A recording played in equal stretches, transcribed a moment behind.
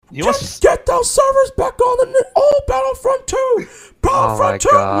You Just must get those servers back on the Battlefront 2. Battlefront 2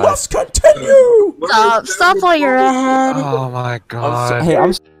 God. must continue. Stop while you're ahead. Oh my God. Hey,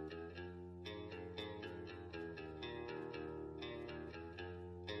 I'm.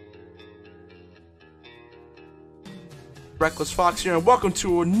 Reckless Fox here, and welcome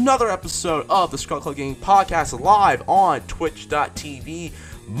to another episode of the ScrubClub Gaming Podcast live on Twitch.tv.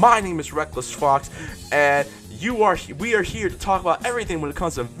 My name is Reckless Fox, and we are here to talk about everything when it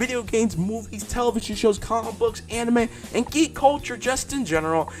comes to video games, movies, television shows, comic books, anime, and geek culture just in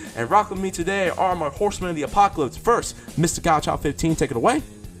general. And rocking with me today are my horsemen of the apocalypse. First, Mr. Gotcha15, take it away.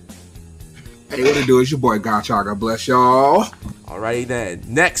 Hey, what it do? It's your boy Gotcha. God bless y'all. Alrighty then.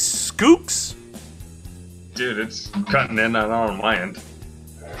 Next, Skooks. Dude, it's cutting in and on my end.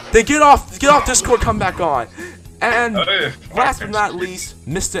 Then get off Discord, come back on. And Hey, last but not least,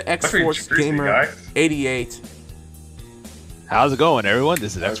 Mr. X-Force Gamer 88. How's it going, everyone?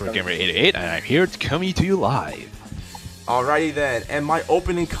 This is X-Force Gamer 88, and I'm here to come to you live. Alrighty then, and my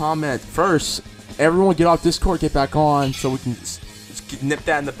opening comment first. Everyone get off Discord, get back on, so we can nip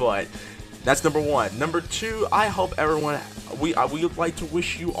that in the bud. That's number one. Number two, I hope everyone, we would like to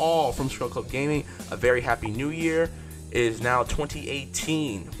wish you all from ScrubClub Gaming a very happy new year. It is now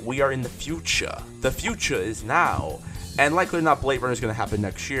 2018. We are in the future. The future is now. And likely or not, Blade Runner is going to happen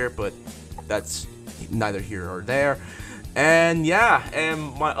next year, but that's neither here or there. And yeah,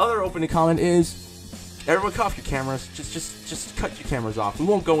 and my other opening comment is, everyone cut off your cameras. Just cut your cameras off. We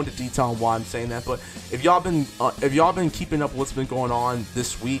won't go into detail on why I'm saying that, but if y'all been keeping up with what's been going on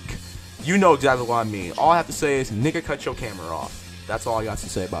this week, you know exactly what I mean. All I have to say is, nigga, cut your camera off. That's all I got to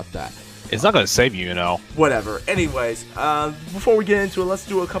say about that. It's not gonna save you, you know. Whatever. Anyways, before we get into it, let's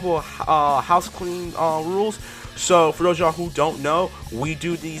do a couple of house clean rules. So, for those of y'all who don't know, we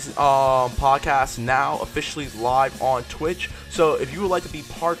do these podcasts now officially live on Twitch. So, if you would like to be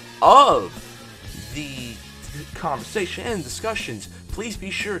part of the conversation and discussions, please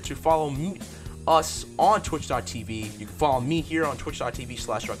be sure to follow us on Twitch.tv. You can follow me here on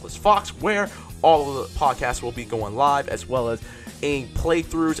Twitch.tv/RecklessFox, where all of the podcasts will be going live, as well as in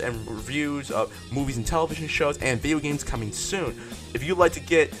playthroughs and reviews of movies and television shows and video games coming soon. If you'd like to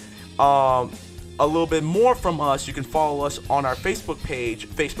get a little bit more from us, you can follow us on our Facebook page,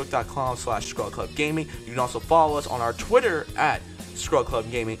 facebook.com/ScrubClubGaming. You can also follow us on our Twitter at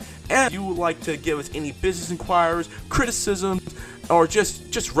ScrubClubGaming. And if you would like to give us any business inquiries, criticisms, or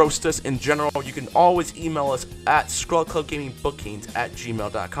just roast us in general, you can always email us at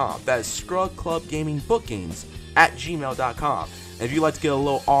ScrubClubGamingBookings@gmail.com. That is ScrubClubGamingBookings@gmail.com. And if you'd like to get a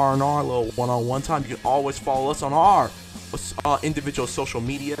little R&R, a little one-on-one time, you can always follow us on our individual social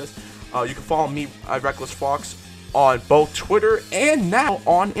medias. You can follow me at Reckless Fox on both Twitter and now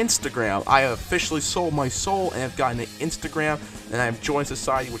on Instagram. I have officially sold my soul and have gotten an Instagram, and I have joined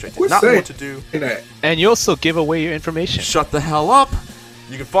society, which I did not want to do. And you also give away your information. Shut the hell up.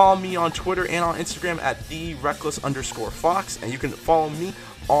 You can follow me on Twitter and on Instagram at @TheReckless_Fox, and you can follow me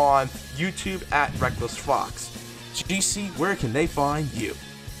on YouTube at Reckless Fox. GC, where can they find you?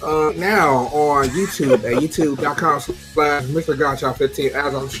 Now on YouTube at youtube.com/MrGotcha15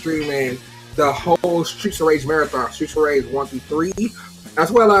 as I'm streaming the whole Streets of Rage marathon, Streets of Rage 1 through 3,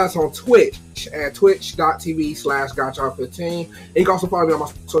 as well as on Twitch at twitch.tv/Gotcha15. And you can also follow me on my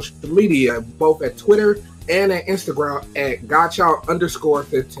social media, both at Twitter and at Instagram at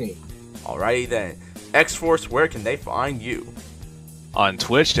Gotcha_15. Alrighty then. X-Force, where can they find you? On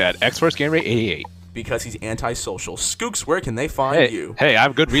Twitch at XForceGamer88. Because he's antisocial. Skooks, where can they find you? Hey, I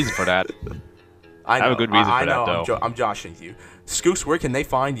have a good reason for that. I know, have a good reason for know, that, though. I'm joshing you. Skooks, where can they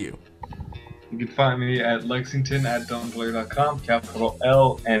find you? You can find me at Lexington@DonBlair.com, capital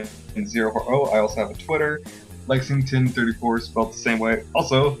L and 0 I also have a Twitter, Lexington34, spelled the same way.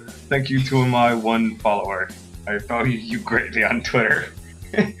 Also, thank you to my one follower. I value you greatly on Twitter.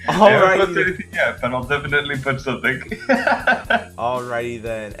 I haven't posted anything yet, but I'll definitely put something. Alrighty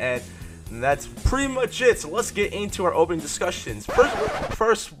then, and that's pretty much it. So let's get into our opening discussions.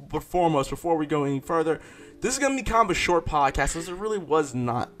 First but foremost, before we go any further, this is going to be kind of a short podcast, as there really was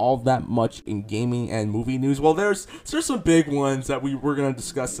not all that much in gaming and movie news. Well, there's some big ones that we're going to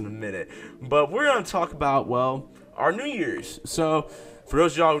discuss in a minute. But we're going to talk about, well, our New Year's. So, for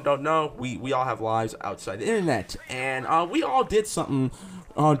those of y'all who don't know, we all have lives outside the internet. And we all did something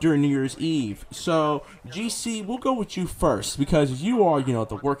during New Year's Eve. So, GC, we'll go with you first, because you are,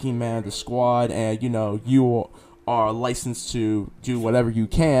 the working man of the squad, and, you are licensed to do whatever you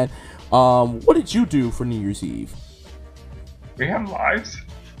can. What did you do for New Year's Eve? We have lives?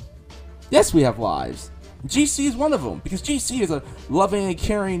 Yes, we have lives. GC is one of them because GC is a loving and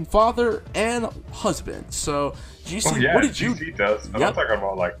caring father and husband. So GC, what did you? GC does. But Yep. I'm talking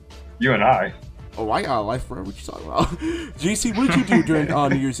about like you and I. Oh, I got a life forever. What you talking about? GC, what did you do during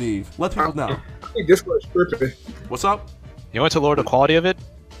New Year's Eve? Let people know. I think Discord's tripping. What's up? You want to lower the quality of it?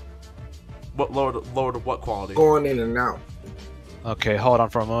 What lower to what quality? Going in and out. Okay, hold on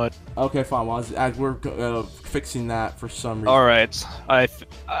for a moment. Okay, fine. Well, as we're fixing that for some reason. All right,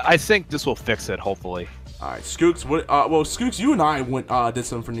 I think this will fix it. Hopefully. All right, Skooks. Well, Skooks, you and I did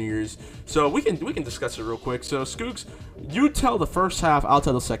some for New Year's, so we can discuss it real quick. So, Skooks, you tell the first half. I'll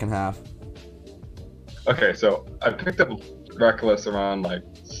tell the second half. Okay, so I picked up Reckless around like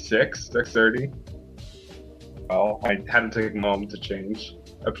 6:30. Well, I had to take a moment to change.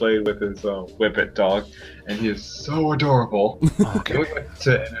 I played with his Whippet dog, and he is so adorable. Okay. We went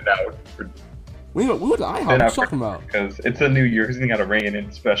to In-N-Out We went to IHOP. What are you talking about? because it's a New Year's and you got a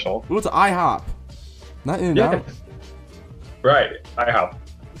rain-in special. We went to IHOP. Not in and out. Right, IHOP.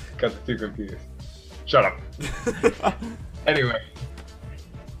 Got the two confused. Shut up. Anyway,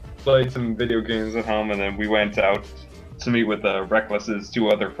 played some video games at home, and then we went out to meet with Reckless's two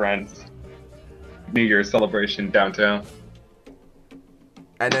other friends. New Year's celebration downtown.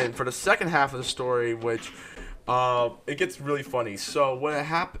 And then for the second half of the story, which it gets really funny. So what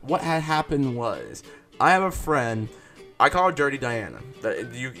had happened was I have a friend. I call her Dirty Diana.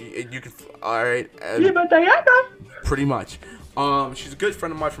 That you can all right. Diana. Pretty much. She's a good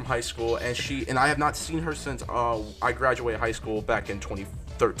friend of mine from high school, and I have not seen her since I graduated high school back in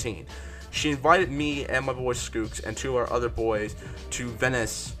 2013. She invited me and my boy Skooks and two of our other boys to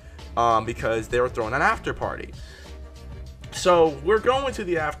Venice because they were throwing an after party. So we're going to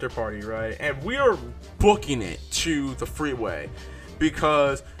the after party, right? And we are booking it to the freeway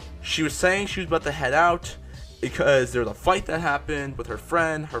because she was saying she was about to head out because there was a fight that happened with her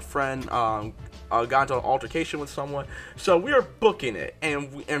friend. Her friend got into an altercation with someone. So we are booking it.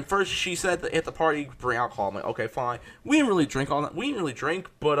 And first she said that at the party, bring alcohol. I'm like, okay, fine. We didn't really drink all that. We didn't really drink,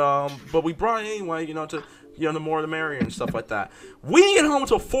 but we brought it anyway, the more the merrier and stuff like that. We didn't get home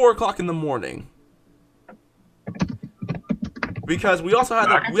until 4 o'clock in the morning. Because we also had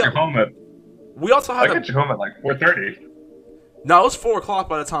I got you home at like 4:30. No, it was 4 o'clock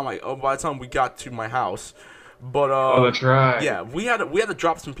by the time we got to my house. But that's right. Yeah, we had to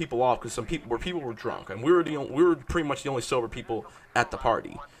drop some people off because people were drunk, and we were pretty much the only sober people at the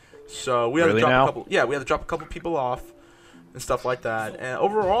party. So we had to drop a couple. Yeah, we had to drop a couple people off and stuff like that. And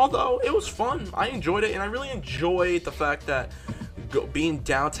overall, though, it was fun. I enjoyed it, and I really enjoyed the fact that being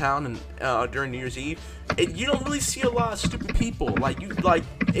downtown and during New Year's Eve, you don't really see a lot of stupid people.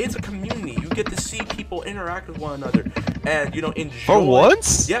 It's a community. You get to see people interact with one another, and enjoy. For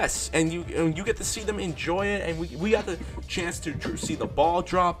once? Yes, and you get to see them enjoy it, and we got the chance to see the ball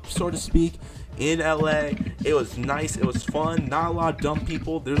drop, so to speak, in LA. It was nice. It was fun. Not a lot of dumb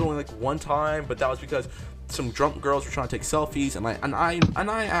people. There's only like one time, but that was because some drunk girls were trying to take selfies, and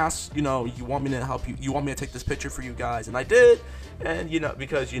I asked, you want me to help you? You want me to take this picture for you guys? And I did, and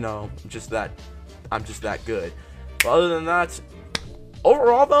because I'm just that good. But other than that,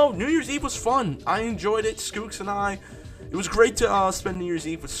 overall though, New Year's Eve was fun. I enjoyed it. Skooks and I. It was great to spend New Year's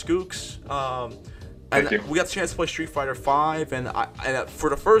Eve with Skooks. And we got the chance to play Street Fighter 5, and for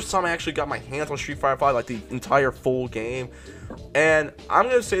the first time, I actually got my hands on Street Fighter 5, like the entire full game. And I'm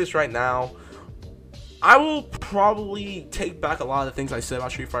gonna say this right now. I will probably take back a lot of the things I said about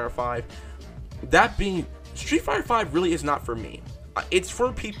Street Fighter 5. That being, Street Fighter 5 really is not for me. It's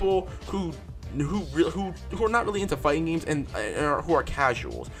for people who are not really into fighting games and who are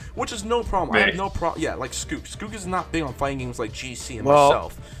casuals, which is no problem. I have no problem. Yeah, like Skook. Skook is not big on fighting games like GC and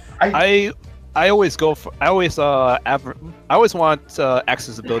myself. I always want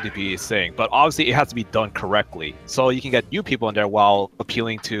accessibility to be a thing, but obviously it has to be done correctly. So you can get new people in there while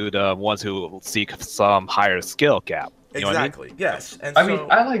appealing to the ones who seek some higher skill gap. You Exactly. know what Yes. And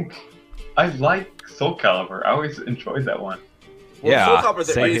I like Soul Calibur. I always enjoyed that one. well, yeah, Soul Calibur,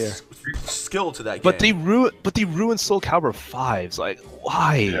 there same is skill to that game. But they ruined Soul Calibur 5's. Like,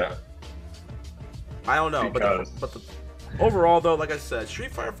 why? Yeah. I don't know, but overall though, like I said,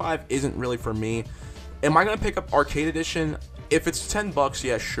 Street Fighter 5 isn't really for me. Am I gonna pick up Arcade Edition? If it's $10,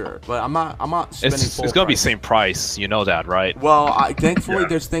 yeah, sure. But I'm not spending full It's gonna be price. same price. You know that, right? Well, thankfully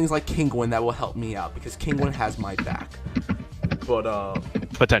there's things like Kingwin that will help me out because Kingwin has my back. But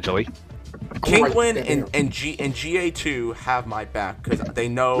Potentially. Kingwin and GA2 have my back because they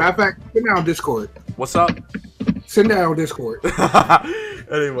know. Matter of fact, send that on Discord. What's up? Send that on Discord.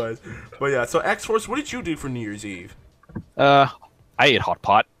 Anyways, but yeah. So X-Force, what did you do for New Year's Eve? I ate hot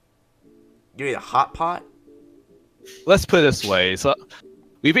pot. You ate a hot pot? Let's put it this way. So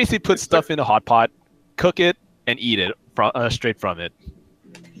we basically put stuff in a hot pot, cook it, and eat it straight from it.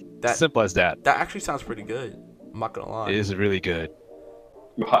 Simple as that. That actually sounds pretty good. I'm not gonna lie. It is really good,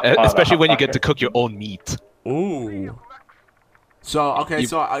 especially when you get to cook your own meat. Ooh. So okay,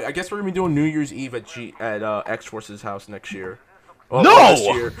 so I guess we're gonna be doing New Year's Eve at X Force's house next year. Well, No! this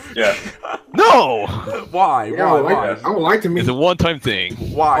year. Yeah. No! Why? Yeah, Why? I would like to meet. It's a one-time thing.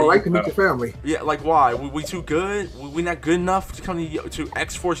 Why? I would like to meet your family. Yeah, like why? We too good? We not good enough to come to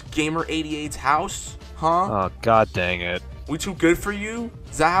X Force Gamer 88's house? Huh? Oh, god dang it. We too good for you?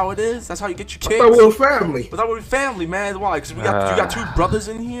 Is that how it is? That's how you get your I kicks? thought we were family. I thought we were family, man. Why? Because you got two brothers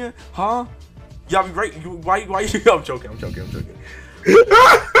in here, huh? Yeah, be great. Why you? I'm joking.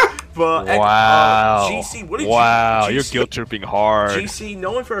 But Wow. GC, what did wow, you? you're guilt tripping hard. GC,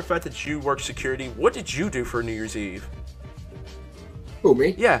 knowing for a fact that you work security, what did you do for New Year's Eve? Who,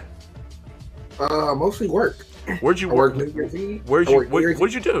 me? Yeah. Mostly work. Where'd you I work? work New Year's Eve. What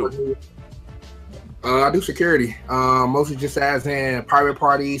did you do? I do security. Mostly just as in private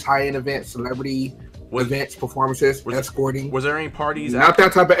parties, high-end events, celebrity events, performances, escorting. Was there any parties? Not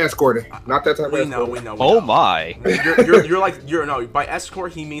that type of escorting. Not that type of We escorting. know. Oh my. You're no, by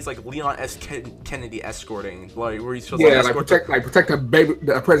escort he means like Leon S. Kennedy escorting, like where he's supposed to escort protect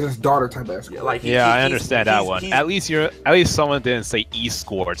the president's daughter type of escort. Yeah, like I understand that one. At least someone didn't say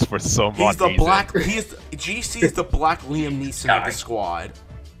escorts for some he's the reason. GC is the black Liam Neeson of the squad.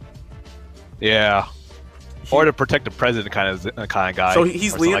 Yeah. Or to protect the president kind of guy. So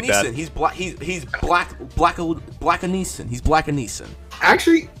he's Liam like Neeson. that. He's black Neeson. He's black Neeson.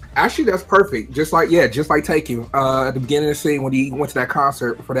 Actually, that's perfect. Just like Taken at the beginning of the scene when he went to that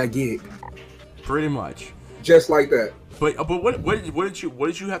concert for that gig. Pretty much. Just like that. But what did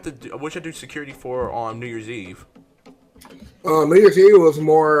you have to do? What did you do security for on New Year's Eve? New Year's Eve was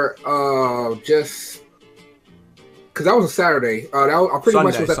more just because that was a Saturday. I pretty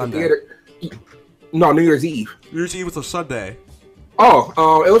much was at the theater. No, New Year's Eve. New Year's Eve was a Sunday.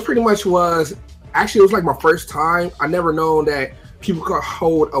 Oh, it was pretty much actually it was like my first time. I never known that people could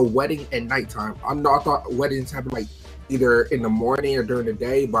hold a wedding at nighttime. I thought weddings happen like either in the morning or during the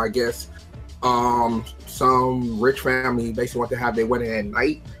day, but I guess some rich family basically want to have their wedding at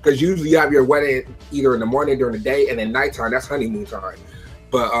night because usually you have your wedding either in the morning during the day and then nighttime. That's honeymoon time.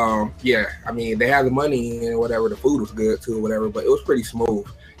 But yeah, I mean they had the money and whatever. The food was good too, whatever. But it was pretty smooth.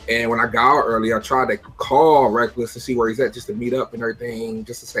 And when I got out early, I tried to call Reckless to see where he's at, just to meet up and everything,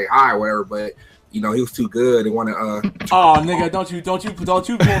 just to say hi or whatever. But he was too good and wanted Oh, nigga, don't you pull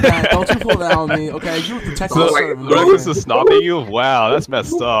that, don't you pull that on me, okay? You protect So, yourself. Reckless is snobbing you? Wow, that's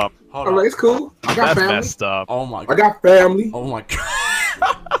messed up. All right, it's cool. I got That's family. messed up. Oh my god. I got family. Oh my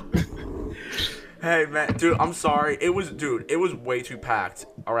god. Hey man, dude, I'm sorry. It was way too packed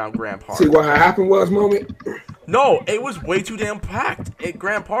around Grand Park. See what happened was, moment. No, it was way too damn packed at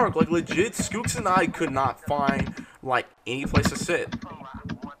Grand Park. Like legit, Skooks and I could not find like any place to sit.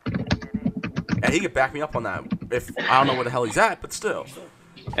 And he could back me up on that. If I don't know where the hell he's at, but still.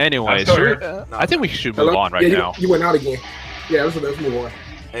 Anyways, I think we should move on right now. You went out again. Yeah, let's move on.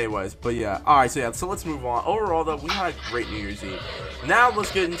 Anyways, but yeah. Alright, so let's move on. Overall, though, we had a great New Year's Eve. Now,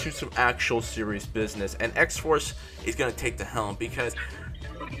 let's get into some actual serious business. And X-Force is going to take the helm because...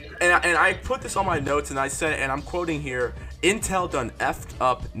 And I put this on my notes, and I said, and I'm quoting here, Intel done effed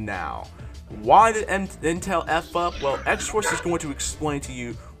up now. Why did Intel F up? Well, X-Force is going to explain to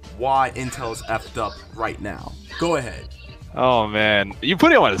you why Intel's effed up right now. Go ahead. Oh, man. You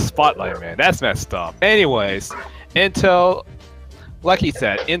put him on the spotlight, man. That's messed up. Anyways, Intel... Like he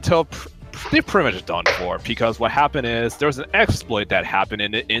said, Intel, they're pretty much done for because what happened is there was an exploit that happened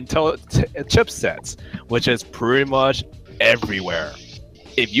in the Intel chipsets, which is pretty much everywhere.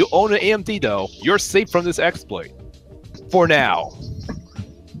 If you own an AMD though, you're safe from this exploit. For now.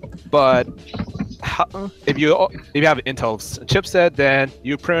 But if you have an Intel chipset, then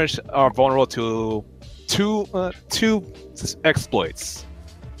you pretty much are vulnerable to two exploits.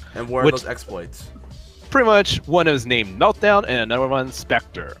 And what are those exploits? Pretty much one is named Meltdown and another one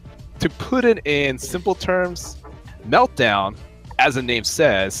Spectre. To put it in simple terms, Meltdown, as the name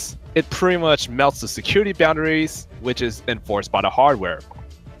says, it pretty much melts the security boundaries, which is enforced by the hardware.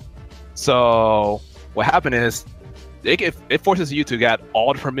 So what happened is, it forces you to get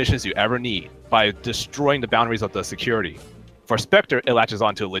all the permissions you ever need by destroying the boundaries of the security. For Spectre, it latches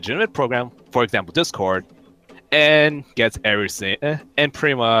onto a legitimate program, for example Discord, and gets everything, and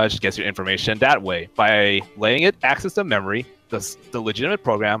pretty much gets your information that way by letting it access the memory, the legitimate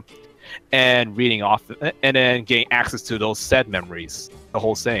program, and reading off, and then getting access to those said memories, the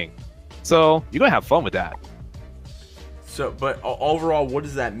whole thing. So you're gonna have fun with that. So, but overall, what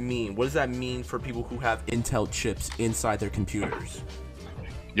does that mean? What does that mean for people who have Intel chips inside their computers?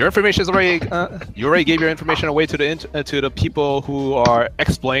 Your information is already. You already gave your information away to the people who are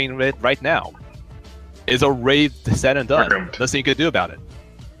explaining it right now. It's already said and done. Nothing you can do about it.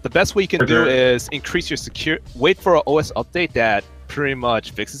 The best way you can do is increase your wait for an OS update that pretty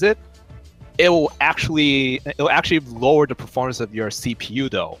much fixes it. It'll actually lower the performance of your CPU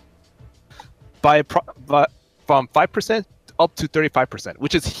though, from 5% up to 35%,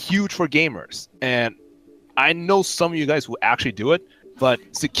 which is huge for gamers. And I know some of you guys will actually do it, but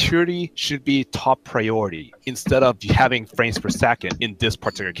security should be top priority instead of having frames per second in this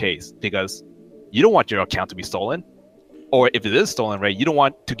particular case, because you don't want your account to be stolen. Or if it is stolen, right, you don't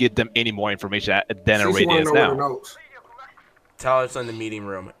want to give them any more information than it already is now. Tell us in the meeting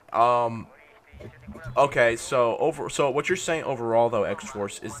room. Okay, so what you're saying overall though,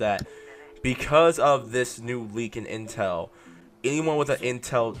 X-Force, is that because of this new leak in Intel, anyone with an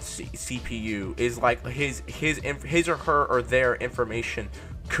Intel CPU is like his or her or their information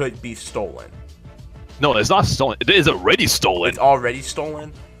could be stolen. No, it's not stolen. It is already stolen. It's already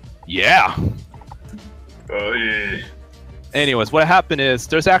stolen? Yeah. Oh yeah. Anyways, what happened is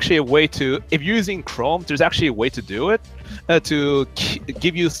there's actually a way to, if you're using Chrome, there's actually a way to do it to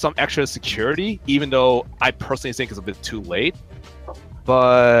give you some extra security, even though I personally think it's a bit too late.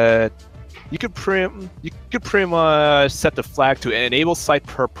 But you could pretty much set the flag to enable site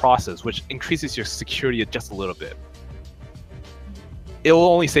per process, which increases your security just a little bit. It will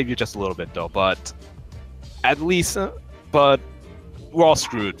only save you just a little bit though, but at least, but we're all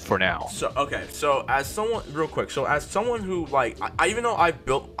screwed for now. So okay, so as someone real quick, so as someone who like I even though I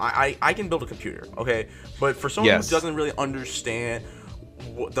can build a computer, okay, but for someone who doesn't really understand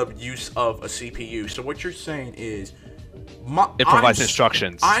the use of a CPU, so what you're saying is it provides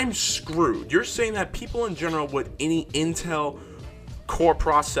instructions. I'm screwed. You're saying that people in general with any Intel core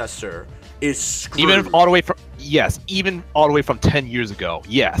processor is screwed. Even all the way from even all the way from 10 years ago.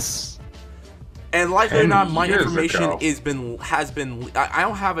 Yes. And likely or not, my information has been. I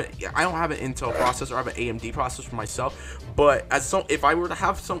don't have an Intel processor. I have an AMD processor myself. But if I were to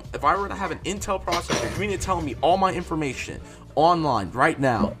have an Intel processor, you mean to tell me all my information online right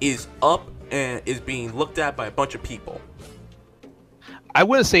now is up and is being looked at by a bunch of people? I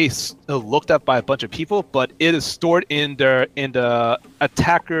wouldn't say looked at by a bunch of people, but it is stored in the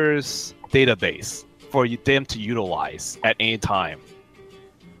attacker's database for them to utilize at any time.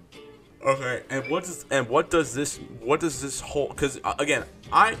 Okay, and what does this whole? Because again,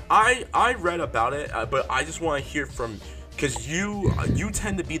 I read about it, but I just want to hear from, because you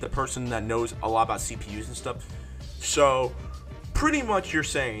tend to be the person that knows a lot about CPUs and stuff. So pretty much you're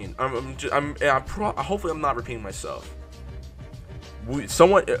saying, hopefully I'm not repeating myself. We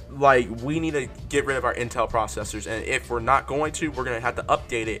need to get rid of our Intel processors, and if we're not going to, we're gonna have to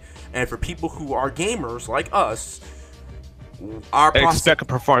update it. And for people who are gamers like us, expect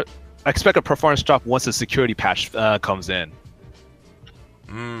a performance drop once the security patch comes in.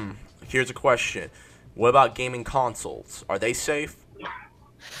 Here's a question. What about gaming consoles? Are they safe?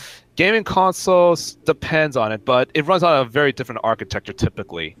 Gaming consoles depends on it, but it runs on a very different architecture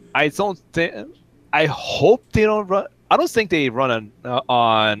typically. I hope they don't run. I don't think they run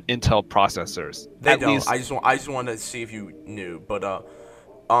on Intel processors. They don't. Least... I just wanted to see if you knew, but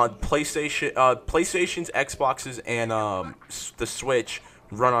on PlayStation's, Xboxes, and the Switch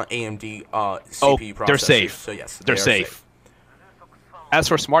run on AMD CPU processors. They're safe. So yes, they're safe. As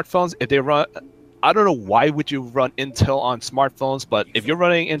for smartphones, if they run, I don't know why would you run Intel on smartphones, but if you're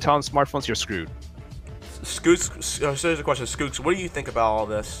running Intel on smartphones, you're screwed. Scoots, so here's a question, Scoots. What do you think about all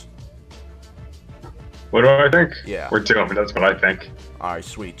this? What do I think? Yeah. Or tell me, that's what I think. All right,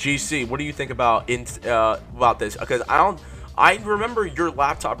 sweet. GC, what do you think about this? Because I remember your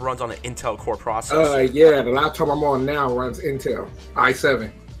laptop runs on an Intel core processor. Yeah, the laptop I'm on now runs Intel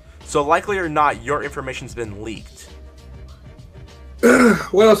i7. So likely or not, your information's been leaked.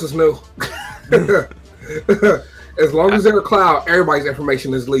 What else is new? As long as they're a cloud, everybody's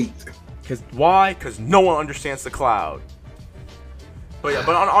information is leaked. Why? Because no one understands the cloud. But yeah,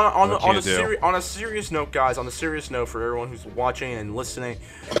 but on a serious note, guys, on a serious note for everyone who's watching and listening,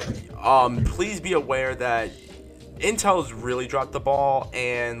 please be aware that Intel's really dropped the ball,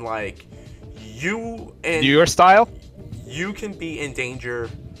 and like your style, you can be in danger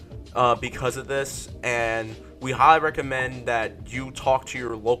because of this, and we highly recommend that you talk to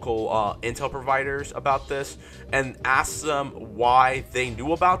your local Intel providers about this and ask them why they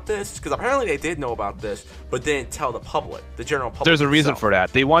knew about this, because apparently they did know about this but didn't tell the public, the general public. There's a reason for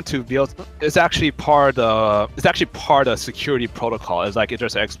that. They want to be able to, it's actually part of security protocol. It's like it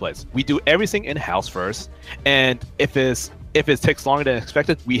just explains. We do everything in-house first, and if it takes longer than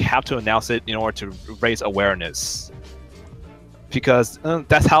expected, we have to announce it in order to raise awareness. because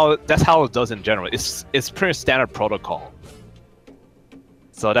that's how it does in general. It's pretty standard protocol.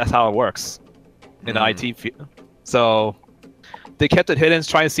 So that's how it works in the IT field. So they kept it hidden,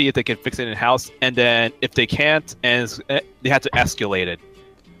 trying to see if they can fix it in house, and then if they can't, and they had to escalate it.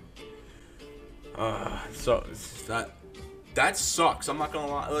 So that sucks. I'm not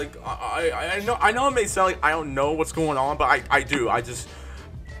gonna lie. Like I know it may sound like I don't know what's going on, but I do.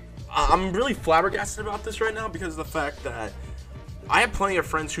 I'm really flabbergasted about this right now because of the fact that I have plenty of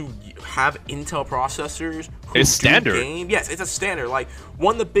friends who have Intel processors. It's standard. Yes, it's a standard. Like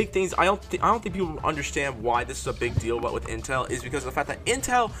one of the big things I don't think people understand why this is a big deal with Intel is because of the fact that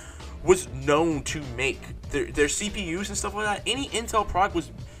Intel was known to make their CPUs and stuff like that. Any Intel product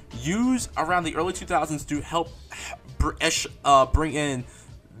was used around the early 2000s to help bring in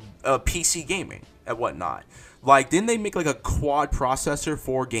PC gaming and whatnot. Like, didn't they make like a quad processor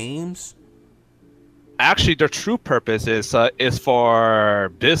for games? Actually, their true purpose is for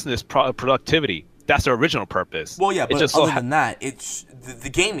business productivity. That's their original purpose. Well, yeah, but other than that, it's the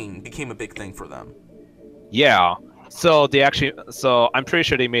gaming became a big thing for them. Yeah. So I'm pretty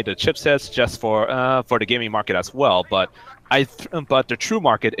sure they made the chipsets just for the gaming market as well. But the true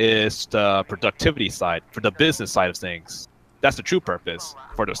market is the productivity side, for the business side of things. That's the true purpose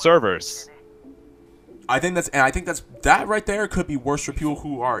for the servers. I think that right there could be worse for people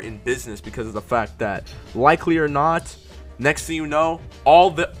who are in business because of the fact that, likely or not, next thing you know,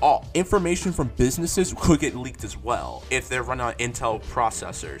 all information from businesses could get leaked as well if they're running on Intel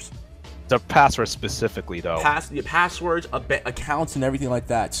processors. The passwords specifically, though. Passwords, accounts, and everything like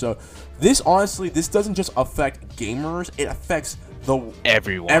that. So this doesn't just affect gamers; it affects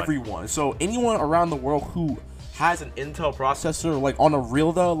everyone. So anyone around the world who has an Intel processor, like on a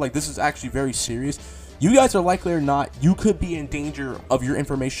real though, like this is actually very serious. You guys are likely or not, you could be in danger of your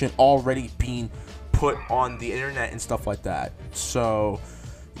information already being put on the internet and stuff like that. So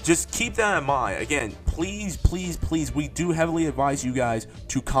just keep that in mind. Again, please, we do heavily advise you guys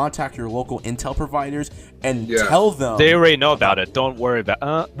to contact your local Intel providers and tell them. They already know about it. Don't worry about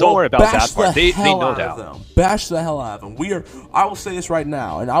that part. They know that. Bash the hell out of them. I will say this right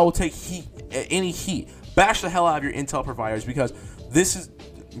now, and I will take any heat. Bash the hell out of your Intel providers because this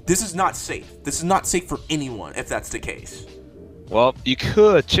is not safe. This is not safe for anyone if that's the case. Well, you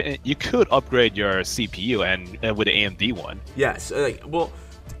could upgrade your CPU and with the AMD one. Yes.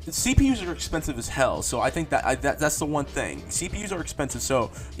 CPUs are expensive as hell, so I think that's the one thing. CPUs are expensive,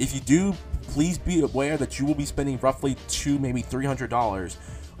 so if you do, please be aware that you will be spending roughly $200, maybe $300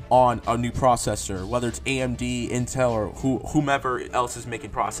 on a new processor, whether it's AMD, Intel, or whomever else is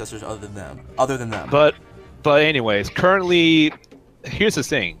making processors other than them. But anyways, currently, here's the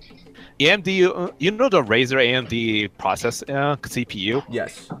thing. AMD, you know the Razer AMD process CPU?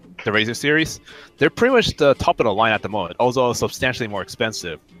 Yes. The Razer series? They're pretty much the top of the line at the moment, although substantially more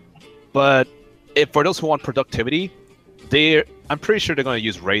expensive. But for those who want productivity, I'm pretty sure they're going to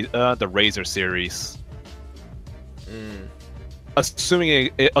use the Razer series.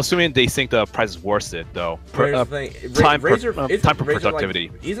 Assuming they think the price is worth it, though. Time for productivity.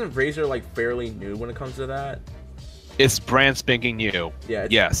 Isn't Razer like fairly new when it comes to that? It's brand spanking new. Yeah.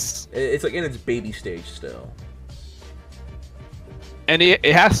 Yes. It's like in its baby stage still. And it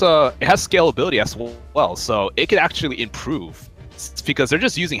has scalability as well, so it could actually improve because they're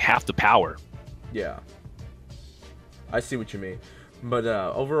just using half the power. Yeah. I see what you mean, but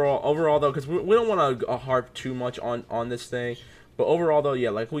overall though, because we don't want to harp too much on this thing. But overall, though, yeah,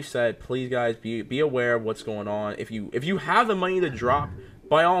 like we said, please, guys, be aware of what's going on. If you have the money to drop,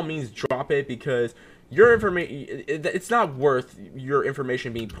 by all means, drop it because your information, it's not worth your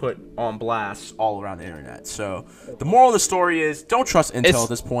information being put on blast all around the internet. So the moral of the story is don't trust Intel at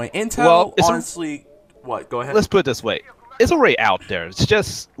this point. Intel, honestly, what? Go ahead. Let's put it this way: it's already out there. It's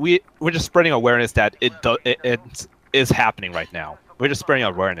just we're just spreading awareness that it is happening right now. We're just spreading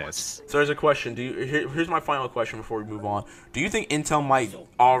awareness. So there's a question. Here's my final question before we move on. Do you think Intel might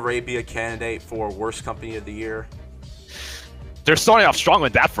already be a candidate for worst company of the year? They're starting off strong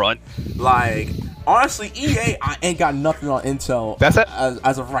on that front. Like, honestly, EA I ain't got nothing on Intel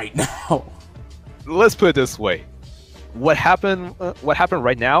as of right now. Let's put it this way. What happened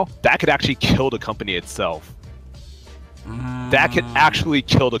right now, that could actually kill the company itself. That could actually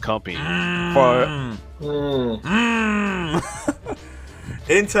kill the company.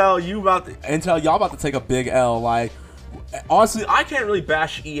 Intel, y'all about to take a big L. Like, honestly, I can't really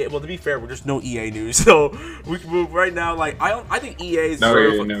bash EA. Well, to be fair, there's no EA news, so we can move right now. Like, I think EA is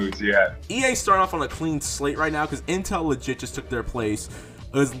EA starting off on a clean slate right now because Intel legit just took their place.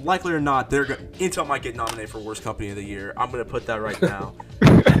 As likely or not, Intel might get nominated for worst company of the year. I'm gonna put that right now.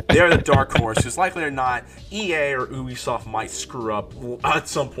 They're the dark horse. Because likely or not, EA or Ubisoft might screw up at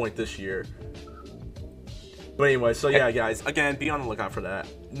some point this year. But anyway, so yeah, guys, again, be on the lookout for that.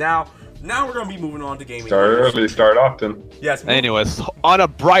 Now we're gonna be moving on to gaming. Start early, start often. Yes. Anyways, on a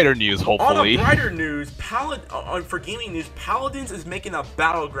brighter news, hopefully. On a brighter news, for gaming news, Paladins is making a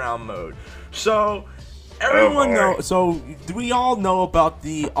battleground mode. So everyone knows. So do we all know about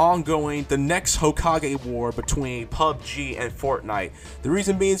the next Hokage war between PUBG and Fortnite? The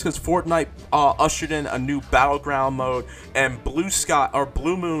reason being is because Fortnite ushered in a new battleground mode, and Blue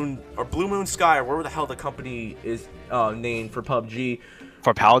Moon Sky, or whatever the hell the company is named for PUBG.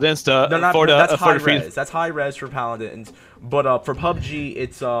 For Paladins, that's high res. That's high res for Paladins. But for PUBG,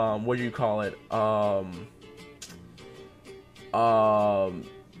 it's what do you call it? I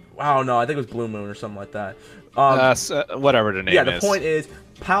don't know. I think it was Blue Moon or something like that. Whatever the name is. Yeah, the point is,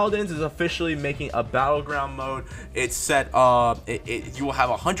 Paladins is officially making a battleground mode. It's set. You will have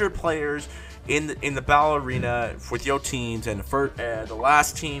 100 players in the battle arena with your teams, and the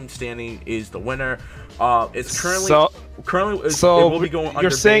last team standing is the winner. It's currently it will be going under you're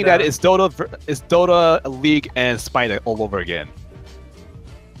saying beta. that it's Dota, League, and Smite all over again.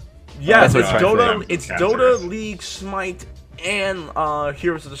 Yes, That's it's what Dota. It's Dota, League, Smite, and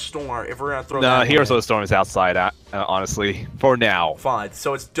Heroes of the Storm. If we're gonna throw that Heroes in. of the Storm is outside, honestly, for now. Fine.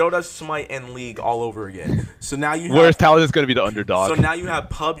 So it's Dota, Smite, and League all over again. So now you have. Whereas Paladin's gonna be the underdog. So now you have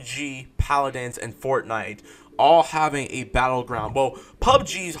PUBG, Paladins, and Fortnite all having a battleground. Well,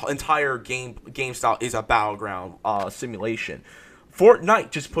 PUBG's entire game style is a battleground simulation. Fortnite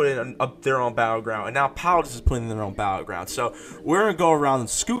just put in their own battleground, and now Paladins is putting in their own battleground. So we're gonna go around.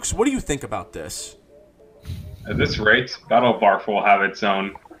 Skooks, what do you think about this? At this rate, Battle Barf will have its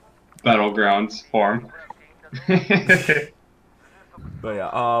own battlegrounds form. But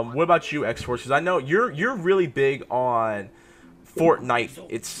yeah, what about you, X-Force? Because I know you're really big on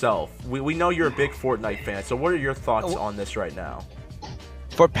Fortnite itself. We know you're a big Fortnite fan. So what are your thoughts on this right now?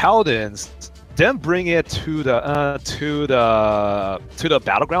 For Paladins, them bringing it to the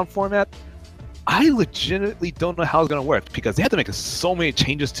battleground format, I legitimately don't know how it's gonna work because they had to make so many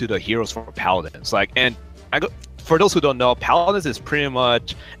changes to the heroes for Paladins. For those who don't know, Paladins is pretty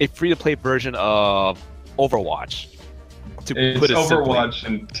much a free-to-play version of Overwatch. It's Overwatch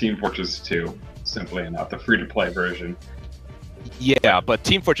and Team Fortress 2, simply enough, the free-to-play version. Yeah, but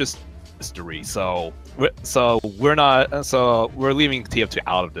Team Fortress is 3, so we're leaving TF2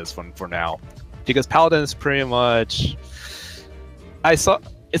 out of this for now, because Paladins pretty much it's a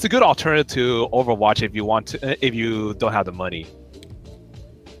good alternative to Overwatch if you don't have the money.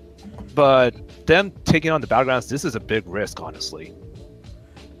 But them taking on the battlegrounds, this is a big risk, honestly.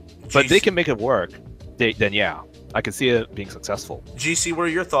 But they can make it work. Then yeah, I can see it being successful. GC, what are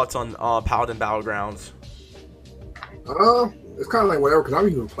your thoughts on Paladin Battlegrounds? It's kind of like whatever, because I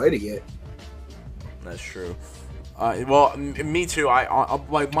haven't even played it yet. That's true. Well, me too.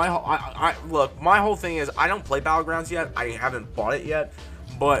 Look, my whole thing is I don't play Battlegrounds yet. I haven't bought it yet.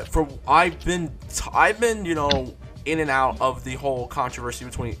 But I've been in and out of the whole controversy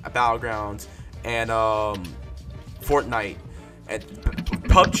between Battlegrounds and Fortnite, and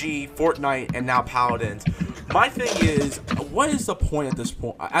PUBG, Fortnite, and now Paladins. My thing is, what is the point at this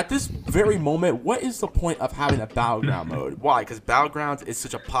point? At this very moment, what is the point of having a battleground mode? Why? Because Battlegrounds is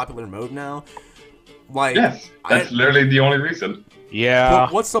such a popular mode now. Yes, that's literally the only reason. Yeah.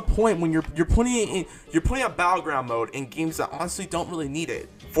 But what's the point when you're putting a battleground mode in games that honestly don't really need it?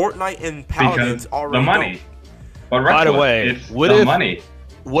 Fortnite and Paladins already the money. don't. But by the way, it's the money.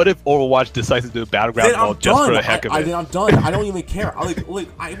 What if Overwatch decides to do battleground mode just for the heck of it? Then I'm done. I don't even care. I wouldn't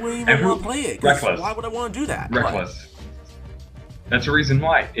even want to play it. Reckless. Why would I want to do that? Reckless. That's the reason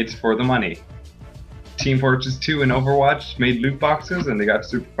why. It's for the money. Team Fortress 2 and Overwatch made loot boxes, and they got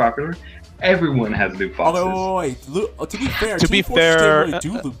super popular. Everyone has loot boxes. Wait. To be fair, Team Fortress didn't really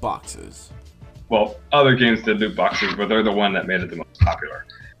do loot boxes. Well, other games did loot boxes, but they're the one that made it the most popular.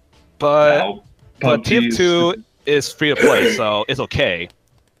 But TF2 is free to play, so it's okay.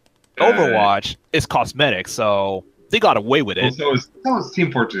 Overwatch is cosmetic, so they got away with it. Well, so is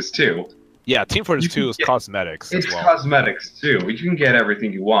Team Fortress 2. Yeah, Team Fortress 2 is cosmetics It's as well. cosmetics too. You can get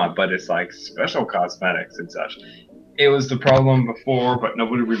everything you want, but it's like special cosmetics and such. It was the problem before, but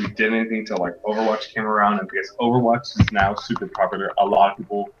nobody really did anything until like Overwatch came around, and because Overwatch is now super popular, a lot of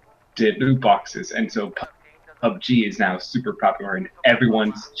people did loot boxes, and so PUBG is now super popular, and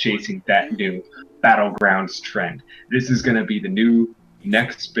everyone's chasing that new Battlegrounds trend. This is going to be the new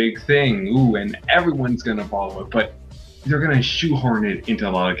next big thing, and everyone's going to follow it, but they're going to shoehorn it into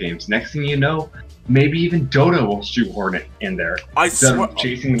a lot of games. Next thing you know, maybe even Dota will shoehorn it in there. I swear,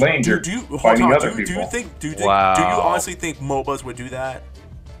 chasing lanes or do you fighting other people. Do you honestly think MOBAs would do that?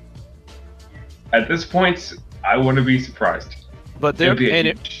 At this point, I wouldn't be surprised. But there, It'd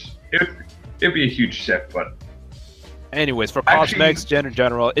be a huge shift, but anyways, for Actually- cosmetics in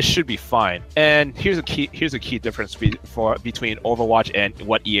general, it should be fine. And here's a key difference between Overwatch and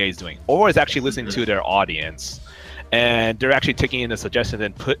what EA is doing. Overwatch is actually listening to their audience, and they're actually taking in the suggestions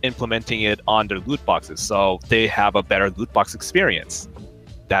and implementing it on their loot boxes, so they have a better loot box experience.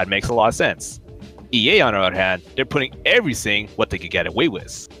 That makes a lot of sense. EA, on the other hand, they're putting everything what they could get away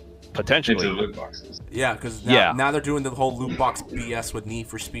with, potentially. into the loot boxes. Yeah, because Yeah. now they're doing the whole loot box BS with Need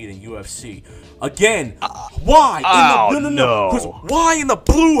for Speed and UFC. Again, why? no. 'Cause why in the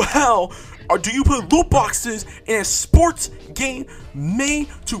blue hell do you put loot boxes in a sports game made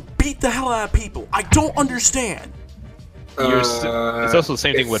to beat the hell out of people? I don't understand. It's also the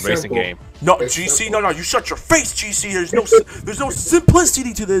same thing it's with racing simple. game. No, It's GC, simple. no, you shut your face, GC. There's no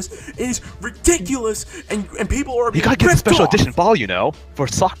simplicity to this. It is ridiculous, and people are You being gotta get the ripped special off. edition ball, for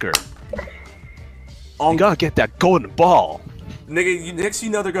soccer. You gotta get that golden ball. Nigga, next thing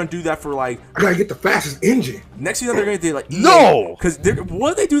you know, they're gonna do that for like. I gotta get the fastest engine. Next thing you know, they're gonna do like EA, No! because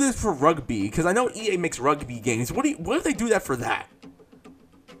what do they do this for rugby? Because I know EA makes rugby games. What if they do that for that?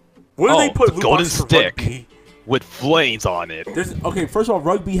 What do Oh, they put the loot golden boxes for stick. rugby? With flames on it. Okay, first of all,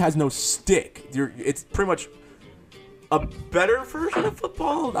 rugby has no stick. It's pretty much a better version of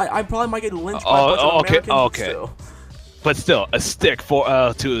football. I probably might get lynched by a bunch of Americans, but okay. still. But still, a stick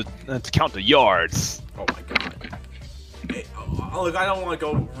for to count the yards. Oh my god. Look, I don't want to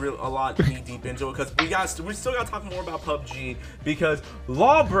go a lot knee deep into it because we still got to talk more about PUBG because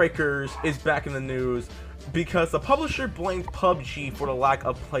Lawbreakers is back in the news because the publisher blamed PUBG for the lack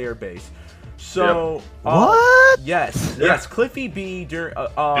of player base. So What? Yes, Cliffy B during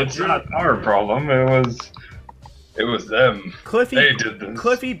It's not our problem. It was them. They did this.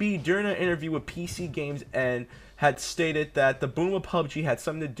 Cliffy B during an interview with PC Games and had stated that the boom of PUBG had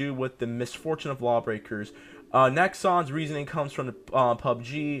something to do with the misfortune of Lawbreakers. Nexon's reasoning comes from the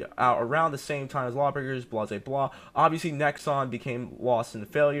PUBG around the same time as Lawbreakers, blah blah blah. Obviously, Nexon became lost in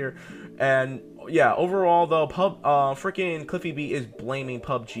failure, and yeah, overall though, freaking Cliffy B is blaming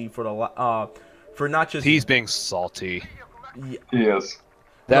PUBG for not just He's being salty. Yes.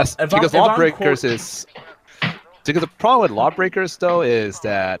 That's If because I'm Lawbreakers is. Because the problem with Lawbreakers though is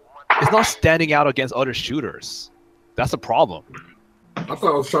that it's not standing out against other shooters. That's the problem. I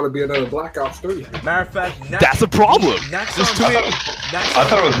thought it was trying to be another Black Ops 3. matter of fact. That's the problem. Nexon, I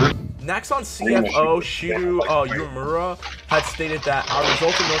thought it was. Nexon CFO Shiru Yumura had stated that our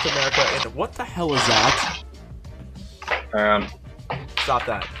results in North America and what the hell is that? Stop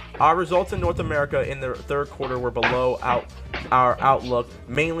that. Our results in North America in the third quarter were below our outlook,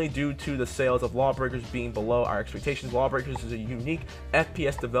 mainly due to the sales of Lawbreakers being below our expectations. Lawbreakers is a unique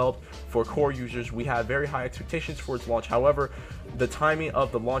FPS developed for core users. We had very high expectations for its launch. However, the timing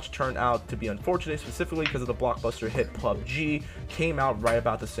of the launch turned out to be unfortunate, specifically because of the blockbuster hit PUBG came out right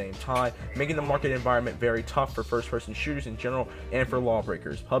about the same time, making the market environment very tough for first-person shooters in general and for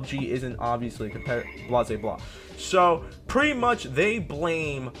Lawbreakers. PUBG isn't obviously a competitor, blah blah blah. So pretty much they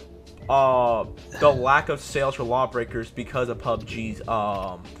blame the lack of sales for Lawbreakers because of PUBG's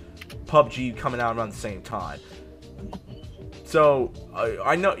PUBG coming out around the same time. So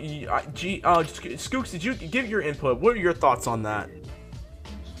I know Skooks, did you give your input? What are your thoughts on that?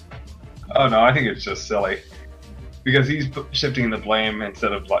 Oh no, I think it's just silly because he's shifting the blame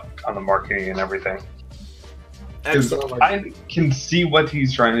instead of like on the marketing and everything. Because I can see what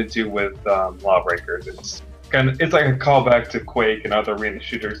he's trying to do with Lawbreakers. It's like a callback to Quake and other arena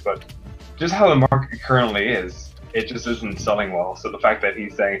shooters, but just how the market currently is, it just isn't selling well. So the fact that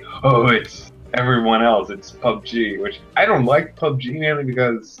he's saying, "Oh, it's everyone else, it's PUBG," which I don't like PUBG mainly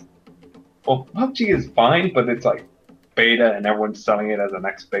because, well, PUBG is fine, but it's like beta and everyone's selling it as the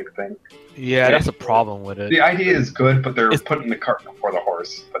next big thing. Yeah, that's a problem with it. The idea is good, but they're putting the cart before the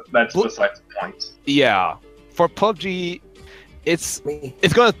horse. But that's besides the point. Yeah, for PUBG, it's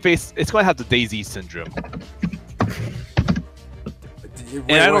gonna have the DayZ syndrome.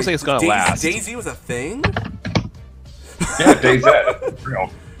 And I don't think it's gonna last. DayZ was a thing? Yeah, DayZ.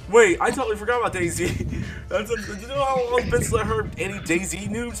 Real. Wait, I totally forgot about DayZ. You know how long it's been since I heard any DayZ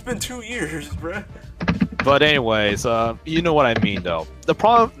news? It's been 2 years, bruh. But anyways, you know what I mean though. The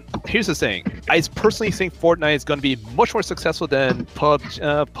problem, here's the thing. I personally think Fortnite is going to be much more successful than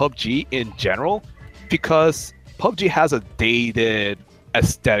PUBG in general because PUBG has a dated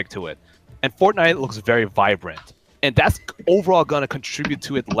aesthetic to it. And Fortnite looks very vibrant. And that's overall going to contribute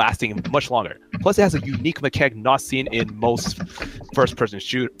to it lasting much longer. Plus, it has a unique mechanic not seen in most first-person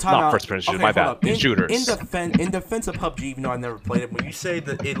shooters. Not first-person shooters, my bad. In shooters. In defense of PUBG, even though I've never played it, when you say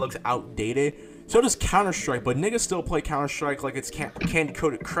that it looks outdated, So does Counter-Strike, but niggas still play Counter-Strike like it's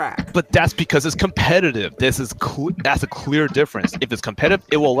candy-coated crack. But that's because it's competitive. That's a clear difference. If it's competitive,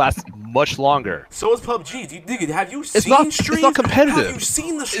 it will last much longer. So is PUBG. Nigga, have you It's seen streams? It's not competitive. Have you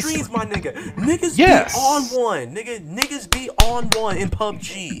seen the streams, my nigga? Niggas Yes. be on one. Niggas be on one in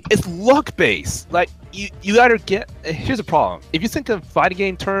PUBG. It's luck based. Like you either get. Here's the problem. If you think of fighting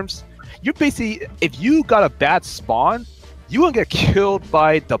game terms, you're basically, if you got a bad spawn, you will get killed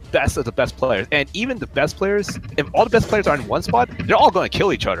by the best of the best players. And even the best players, if all the best players are in one spot, they're all going to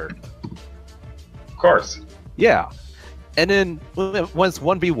kill each other. Of course. Yeah. And then when it's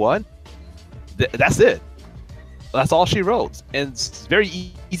 1v1, that's it. That's all she wrote. And it's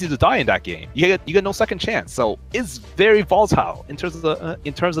very easy to die in that game. You get no second chance. So it's very volatile in terms of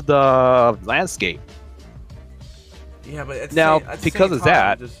the landscape. Yeah, but because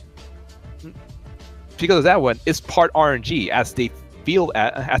of that one, it's part RNG as they feel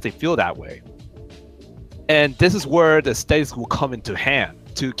that way. And this is where the aesthetics will come into hand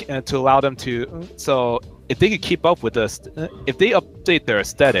to allow them to. So if they could keep up with this, if they update their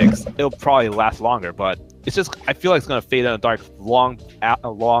aesthetics, it'll probably last longer. But it's just, I feel like it's gonna fade in the dark long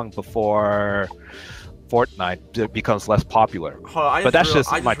before Fortnite becomes less popular. But that's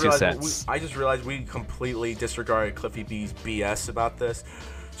just my 2 cents. I just realized we completely disregarded Cliffy B's BS about this.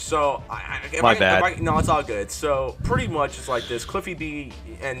 So, My bad. No, it's all good. So, pretty much it's like this. Cliffy B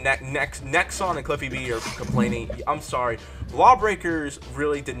and Nexon and Cliffy B are complaining. I'm sorry. Lawbreakers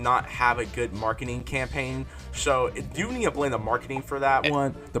really did not have a good marketing campaign. So, you need to blame the marketing for that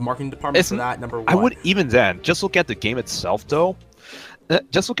one. The marketing department for that, number one. I would even then, just look at the game itself, though.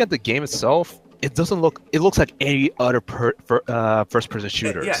 Just look at the game itself. It doesn't look. It looks like any other first-person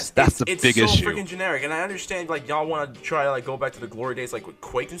shooters. Yes, that's the it's big so issue. freaking generic, and I understand like y'all want to try to like go back to the glory days like with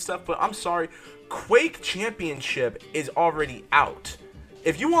Quake and stuff, but I'm sorry, Quake Championship is already out.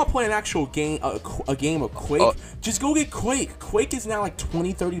 If you want to play an actual game, a game of Quake, just go get Quake. Quake is now like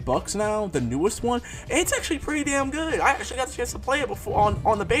 $20-$30 now, the newest one, and it's actually pretty damn good. I actually got the chance to play it before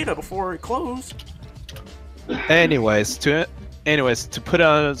on the beta before it closed. Anyways, to put it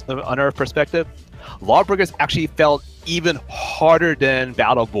on another perspective, Lawbreakers actually felt even harder than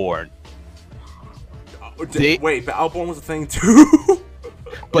Battleborn. Wait, Battleborn was a thing too?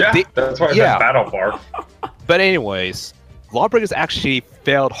 But yeah, that's why I said Battleborn. But anyways, Lawbreakers actually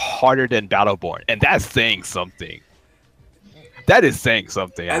failed harder than Battleborn, and that's saying something. That is saying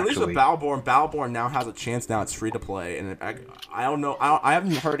something. At least with Battleborn now has a chance. Now it's free to play, and I don't know. I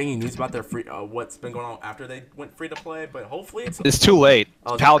haven't heard any news about their free. What's been going on after they went free to play, but hopefully it's too late.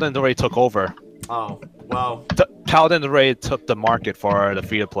 Paladin already took over. Oh well. Paladin already took the market for the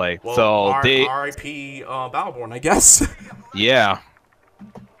free to play. Well, so RIP Battleborn, I guess. Yeah,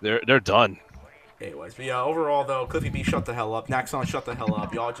 they're done. Anyways, but yeah, overall though, Cliffy B, shut the hell up. Naxxon, shut the hell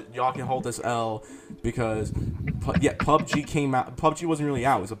up. Y'all can hold this L because PUBG came out. PUBG wasn't really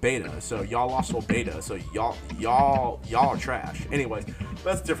out; it was a beta. So y'all lost to a beta. So y'all are trash. Anyways,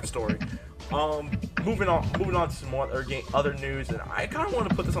 that's a different story. Moving on to some more other news, and I kind of want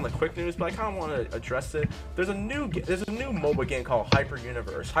to put this on the quick news, but I kind of want to address it. There's a new MOBA game called Hyper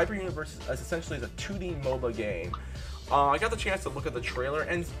Universe. Hyper Universe is essentially a 2D MOBA game. I got the chance to look at the trailer,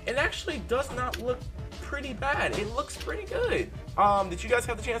 and it actually does not look pretty bad. It looks pretty good. Did you guys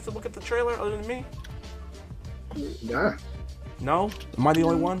have the chance to look at the trailer other than me? Nah. No? Am I the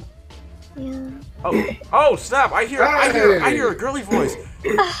only one? Yeah. Oh snap! I hear a girly voice.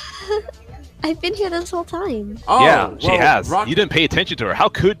 I've been here this whole time. Oh, yeah, she has. You didn't pay attention to her. How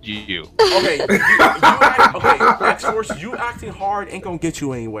could you? Okay, X-Force, you acting hard ain't gonna get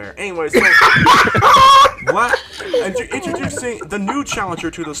you anywhere. Anyways, so, introducing the new challenger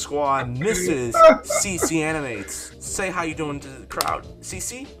to the squad, Mrs. CC Animates. Say how you doing to the crowd,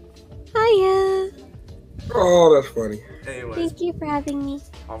 CC. Hiya. Oh, that's funny. Anyways, thank you for having me.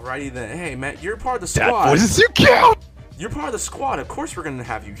 Alrighty then. Hey, Matt, you're part of the squad. That voices you count. You're part of the squad. Of course, we're gonna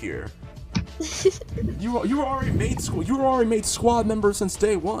have you here. You were already made squad. You were already made squad member since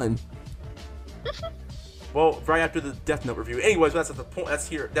day one. Well, right after the Death Note review. Anyways, that's at the point.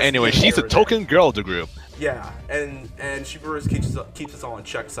 Anyway, she's a token girl of the group. Yeah, and she keeps us all in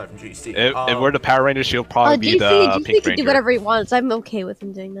check aside from GC. If we're the Power Rangers, she'll probably be the GC Pink can Ranger. do whatever he wants. I'm okay with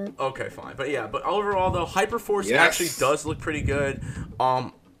him doing that. Okay, fine. But yeah, but overall though, Hyperforce actually does look pretty good.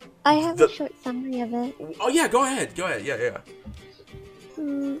 I have a short summary of it. Oh yeah, go ahead. Yeah.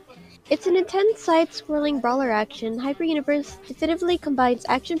 It's an intense side-scrolling brawler action. Hyper Universe definitively combines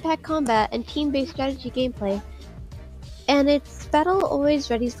action-packed combat and team-based strategy gameplay. And its battle always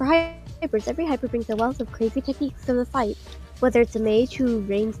readies for hypers. Every hyper brings a wealth of crazy techniques to the fight. Whether it's a mage who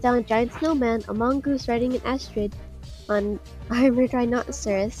rains down a giant snowman, a mongoose riding an Astrid on armored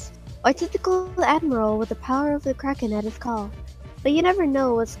rhinoceros, or typical admiral with the power of the Kraken at his call. But you never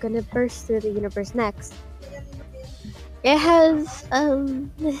know what's gonna burst through the universe next. It has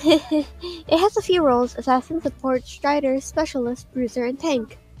it has a few roles: assassin, support, strider, specialist, bruiser, and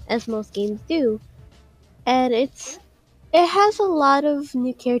tank, as most games do. And it has a lot of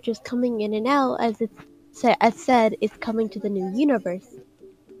new characters coming in and out, as said, it's coming to the new universe.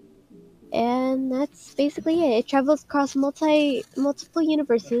 And that's basically it. It travels across multiple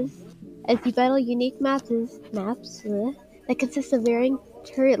universes as you battle unique maps that consist of varying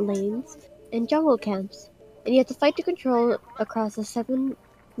turret lanes and jungle camps. And you have to fight to control across a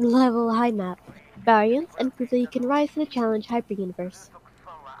 7-level high map, variants, and prove that you can rise to the challenge Hyper Universe.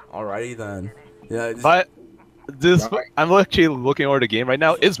 Alrighty then. Yeah. But this, I'm actually looking over the game right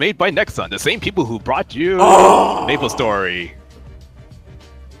now. It's made by Nexon, the same people who brought you Maple Story.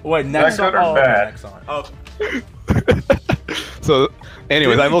 Wait, Nexon or bad? Nexon. Oh. So,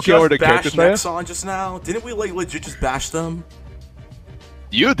 anyways, I'm looking over the characters right now. Nexon just now. Didn't we like legit just bash them?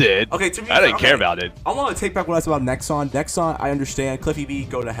 You did. Okay, to be I didn't care about it. I want to take back what I said about Nexon. Nexon, I understand. Cliffy B,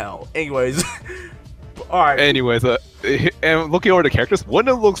 go to hell. Anyways. Alright. Anyways, and looking over the characters, one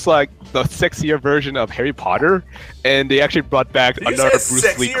of them looks like the sexier version of Harry Potter, and they actually brought back another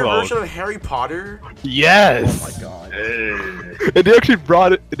Bruce Lee clone. Version of Harry Potter? Yes. Oh my god. And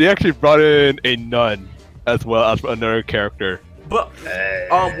they actually brought in a nun as well as another character. But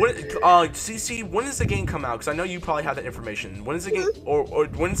CC, when does the game come out? Because I know you probably have that information. When is the game, or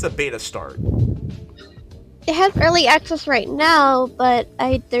when does the beta start? It has early access right now, but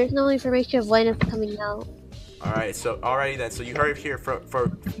there's no information of when it's coming out. Alright, so alrighty then. So you heard it here first,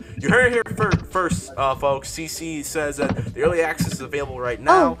 folks. CC says that the early access is available right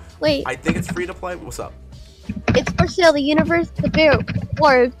now. Oh, wait. I think it's free to play. What's up? It's for sale. The Universe the Bear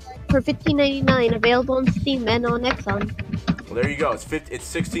War for $15.99, available on Steam and on Nexon. Well, there you go. It's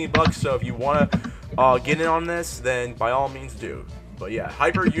 $16. So if you want to get in on this, then by all means do. But yeah,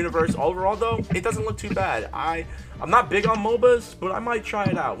 Hyper Universe overall though, it doesn't look too bad. I'm not big on MOBAs, but I might try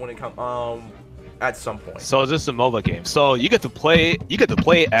it out when it comes at some point. So this is a MOBA game. So you get to play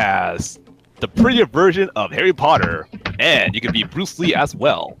as the prettier version of Harry Potter, and you can be Bruce Lee as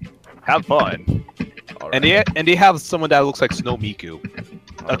well. Have fun. Right. And they have someone that looks like Snow Miku,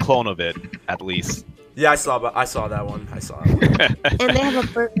 a clone of it at least. Yeah, I saw that one. And they have a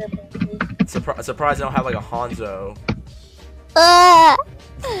burger. Surprised they don't have like a Hanzo.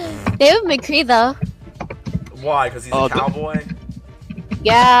 David McCree though. Why? Because he's a cowboy.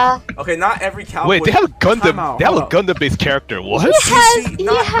 Yeah. Okay, not every cowboy. Wait, they have a Gundam. They have a Gundam-based character. What? He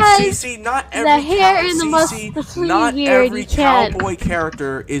has not every the hair and the mustache. Not every cowboy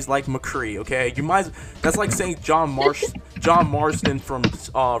character is like McCree. Okay, you might. That's like saying John Marston from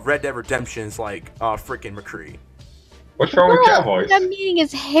Red Dead Redemption is like freaking McCree. What's wrong with cowboys? What I'm meaning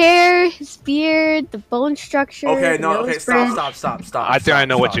his hair, his beard, the bone structure. Okay, stop. I think I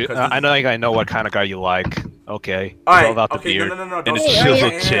know what you. I know what kind of guy you like. Okay. All right. All about the beard. No. And his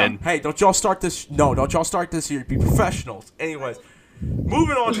chiseled chin. Hey, don't y'all start this. No, don't y'all start this here. Be professionals. Anyways,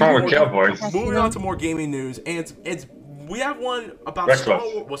 moving on. What's wrong with cowboys? Moving on to more gaming news, and we have one about Star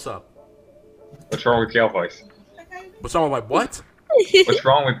Wars. What's up? What's wrong with cowboys? What's wrong with what? What's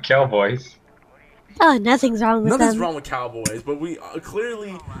wrong with cowboys? Oh, nothing's wrong with them. Nothing's wrong with cowboys, but we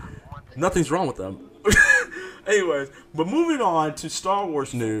clearly nothing's wrong with them. Anyways, but moving on to Star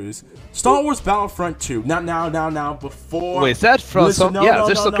Wars news. Star Wars Battlefront 2. Now, before... Wait, is that from listen,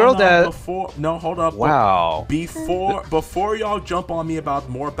 there's a girl that... Hold up. Wow. Before y'all jump on me about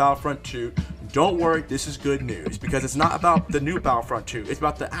more Battlefront 2, don't worry, this is good news. Because it's not about the new Battlefront 2. It's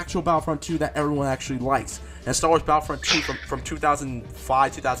about the actual Battlefront 2 that everyone actually likes. And Star Wars Battlefront 2 from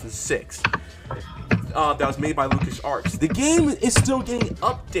 2005, 2006. That was made by LucasArts. The game is still getting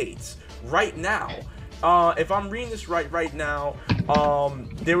updates right now. If I'm reading this right now,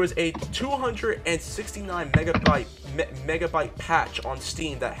 there was a 269 megabyte patch on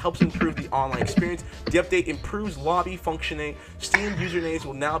Steam that helps improve the online experience. The update improves lobby functioning. Steam usernames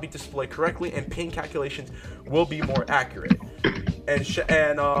will now be displayed correctly, and ping calculations will be more accurate. And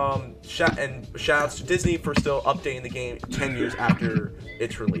shoutouts to Disney for still updating the game 10 years after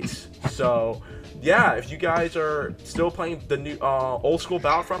its release. So, yeah, if you guys are still playing the new old school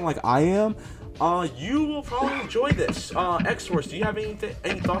Battlefront like I am, you will probably enjoy this. X-Force, do you have any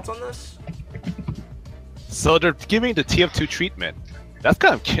thoughts on this? So they're giving the TF2 treatment. That's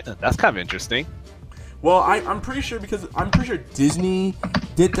kind of interesting. Well, I'm pretty sure Disney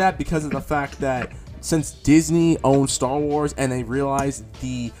did that because of the fact that since Disney owned Star Wars and they realized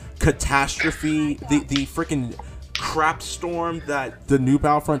the catastrophe, the freaking crap storm that the new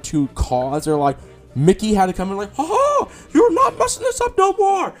Battlefront 2 caused, they're like, Mickey had to come in like, oh, you're not messing this up no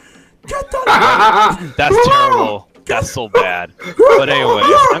more. Get that. That's terrible. That's so bad. But anyways,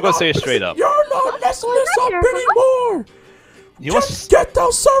 I'm gonna say it straight up. You're not messing this up anymore. You must Get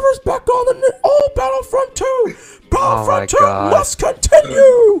those servers back on the Battlefront 2. Battlefront 2 God. must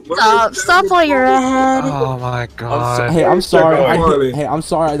continue. Stop while you're ahead. Oh my god. Hey, I'm sorry. Sorry. I'm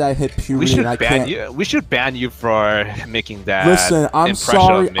sorry that I hit puberty. we should and I ban can't. you. We should ban you for making that. Listen, I'm impression of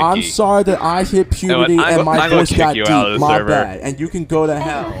sorry. Mickey. I'm sorry that I hit puberty I'm and my gonna voice kick got you out of deep. the My server. bad. And you can go to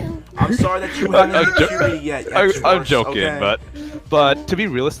hell. I'm sorry that you haven't hit puberty yet. I'm joking, but to be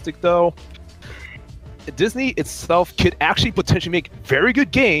realistic though, Disney itself could actually potentially make very good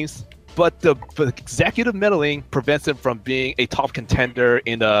games, but the executive meddling prevents them from being a top contender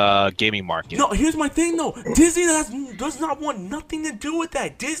in the gaming market. No, here's my thing though. Disney does not want nothing to do with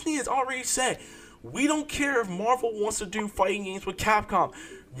that. Disney has already said, we don't care if Marvel wants to do fighting games with Capcom.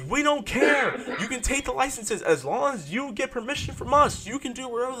 We don't care. You can take the licenses as long as you get permission from us. You can do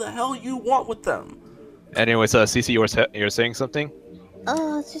whatever the hell you want with them. Anyways, CC, you're saying something? I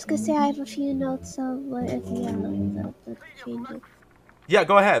was just gonna say I have a few notes of what if the changes. Yeah,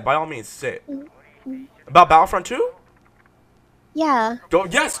 go ahead. By all means, say it. About Battlefront 2? Yeah.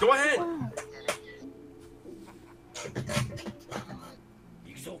 Yes, go ahead.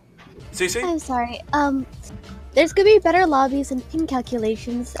 CC? I'm sorry. There's gonna be better lobbies and ping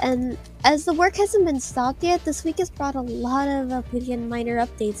calculations, and as the work hasn't been stopped yet, this week has brought a lot of pretty and minor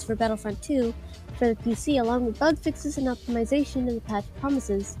updates for Battlefront 2 for the PC, along with bug fixes and optimization in the patch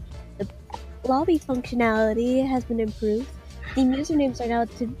promises. The lobby functionality has been improved, Steam usernames are now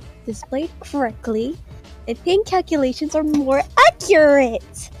displayed correctly, and ping calculations are more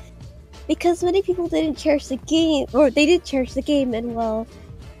accurate! Because many people didn't cherish the game, or they did cherish the game, and well,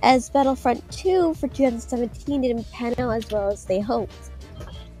 as Battlefront 2 for 2017 didn't pan out as well as they hoped.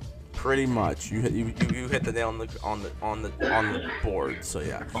 Pretty much, you hit the nail on the board. So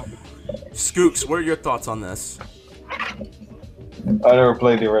yeah, Skooks, what are your thoughts on this? I never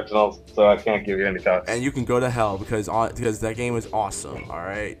played the original, so I can't give you any thoughts. And you can go to hell because that game is awesome. All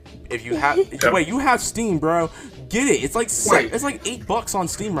right, if you have wait, you have Steam, bro, get it. It's like it's like $8 on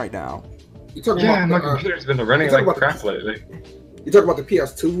Steam right now. You talking Yeah, about my computer's been running like crap lately. You talking about the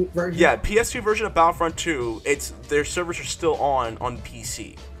PS2 version? Yeah, PS2 version of Battlefront 2. Their servers are still on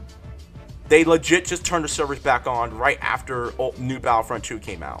PC. They legit just turned the servers back on right after new Battlefront 2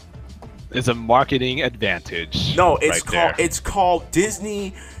 came out. It's a marketing advantage. No, it's called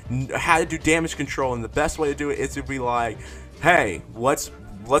Disney had to do damage control, and the best way to do it is to be like, hey, let's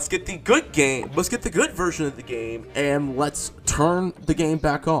get the good game, let's get the good version of the game, And let's turn the game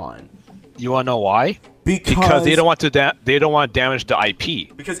back on. You wanna know why? Because they don't want to they don't want to damage the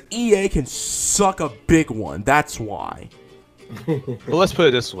IP. because EA can suck a big one. That's why. Well, let's put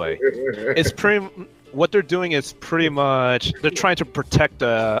it this way: it's what they're doing is pretty much they're trying to protect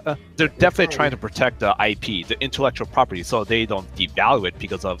the. They're definitely trying to protect the IP, the intellectual property, so they don't devalue it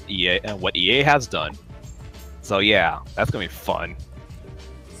because of EA and what EA has done. So yeah, that's gonna be fun.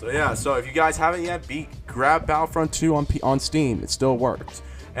 So yeah, so if you guys haven't yet, grab Battlefront 2 on Steam. It still works.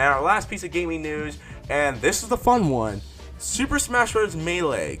 And our last piece of gaming news, and this is the fun one. Super Smash Bros.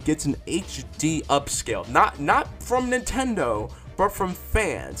 Melee gets an HD upscale. Not from Nintendo, but from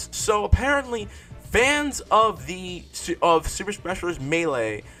fans. So apparently, fans of Super Smash Bros.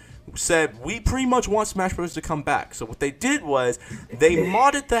 Melee said, we pretty much want Smash Bros. To come back. So what they did was, they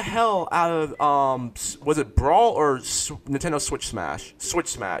modded the hell out of, was it Brawl or Nintendo Switch Smash? Switch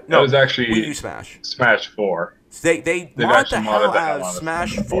Smash. No, it was actually Wii U Smash. Smash 4. They modded the hell modded out of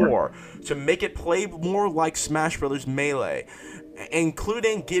Smash 4 to make it play more like Smash Bros. Melee,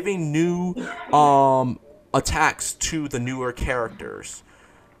 including giving new attacks to the newer characters.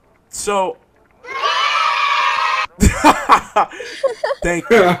 So, thank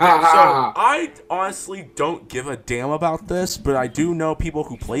you. So, I honestly don't give a damn about this, but I do know people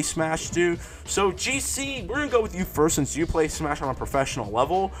who play Smash do. So, GC, we're gonna go with you first since you play Smash on a professional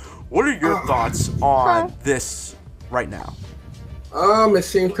level. What are your thoughts on this right now? It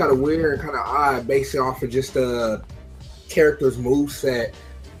seems kind of weird and kind of odd based off of just the character's moveset.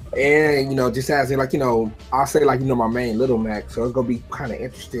 And, just as in, I'll say, my main Little Mac. So it's going to be kind of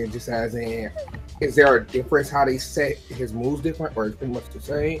interesting just as in, is there a difference how they set his moves different or it's pretty much the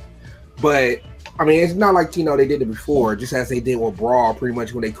same? But, it's not like, they did it before, just as they did with Brawl pretty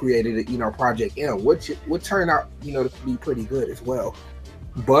much when they created it, Project M, which would turn out, to be pretty good as well.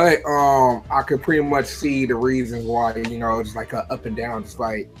 But I could pretty much see the reasons why, it's like a up and down. It's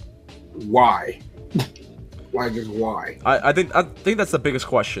like, why? Like, just why? I think that's the biggest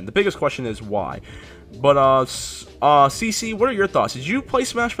question. The biggest question is why. But CC, what are your thoughts? Did you play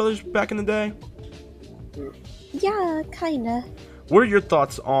Smash Brothers back in the day? Yeah, kinda. what are your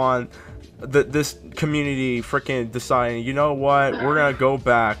thoughts on this community freaking deciding, you know what, we're gonna go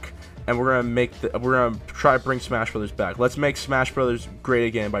back and we're gonna try to bring Smash Brothers back. Let's make Smash Brothers great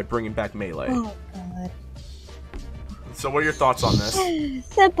again by bringing back Melee. Oh god. So what are your thoughts on this?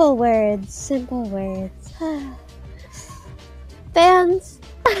 Simple words, simple words. Fans,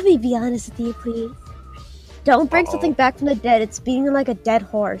 let me be honest with you, please. Don't bring something back from the dead. It's beating like a dead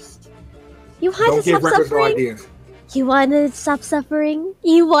horse. You want to stop suffering? You want to stop suffering?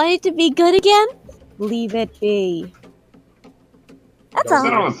 You want it to be good again? Leave it be. That's all.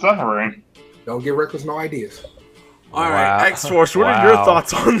 I was suffering. Don't give Reckless no ideas. All right, X-Force, what are your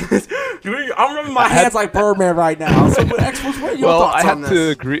thoughts on this? I'm rubbing my hands like Birdman right now. So, X-Force, what are your thoughts on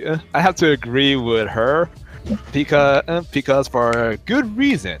this? I have to agree with her because for a good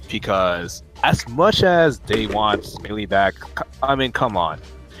reason. Because as much as they want Melee back, I mean, come on.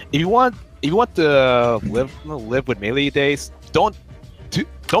 If you want to live with Melee days, don't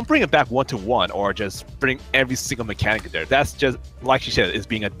bring it back 1-to-1 or just bring every single mechanic there. That's just, like she said, is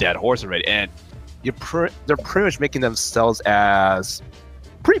being a dead horse already, and they're pretty much making themselves as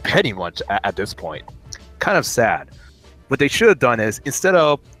pretty petty ones at this point. Kind of sad. What they should have done is, instead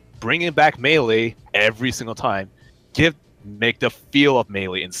of bringing back Melee every single time, make the feel of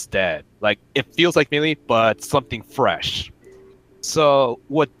Melee instead. Like, it feels like Melee, but something fresh. So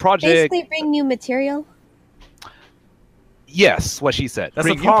what project? Basically, bring new material. Yes, what she said. That's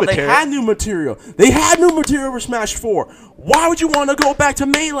the problem. They had new material. They had new material for Smash 4. Why would you want to go back to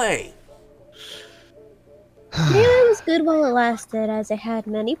Melee? Melee was good while it lasted, as it had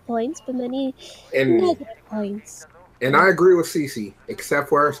many points, but many negative points. And I agree with Cece, except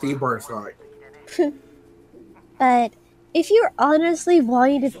for Steve Burnside. But if you're honestly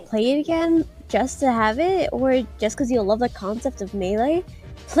wanting to play it again just to have it, or just because you love the concept of Melee,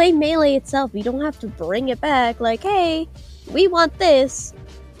 play Melee itself. You don't have to bring it back like, hey, we want this,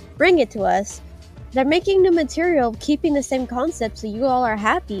 bring it to us. They're making new material, keeping the same concept, so you all are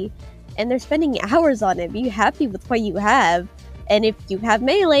happy. And they're spending hours on it. Be happy with what you have. And if you have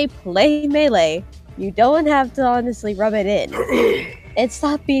Melee, play Melee. You don't have to honestly rub it in. It's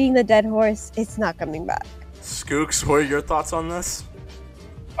not beating the dead horse. It's not coming back. Skooks, what are your thoughts on this?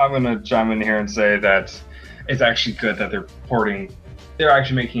 I'm gonna chime in here and say that it's actually good that they're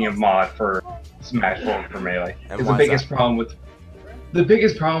actually making a mod for Smash 4 for Melee. Because the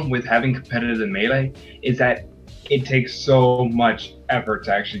biggest problem with having competitive in Melee is that it takes so much effort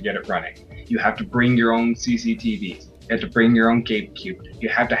to actually get it running. You have to bring your own CCTVs. You have to bring your own GateCube. You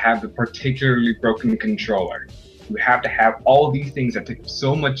have to have the particularly broken controller. You have to have all these things that take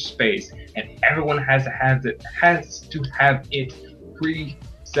so much space, and everyone has to have it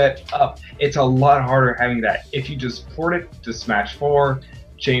pre-set up. It's a lot harder having that. If you just port it to Smash 4,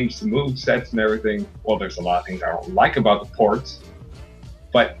 change the move sets and everything, well, there's a lot of things I don't like about the ports,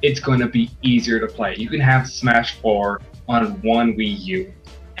 but it's going to be easier to play. You can have Smash 4 on one Wii U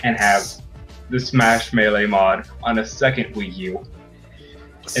and have the Smash Melee mod on a second Wii U.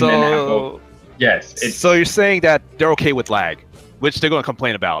 So you're saying that they're okay with lag, which they're going to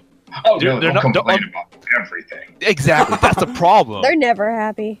complain about. Oh, they're not complain about everything. Exactly, that's the problem. They're never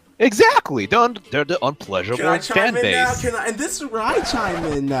happy. Exactly, they're the unpleasurable fan base. And this is where I chime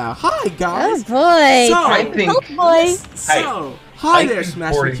in now. Hi guys. Oh boy. So, I think. Oh boy. So, hi there,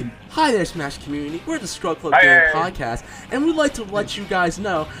 Smash community. We're the ScrubClub Game Podcast, and we'd like to let you guys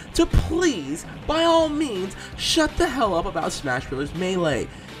know to please, by all means, shut the hell up about Smash Bros. Melee.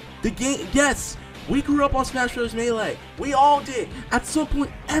 The game, yes, we grew up on Smash Bros. Melee. We all did. At some point,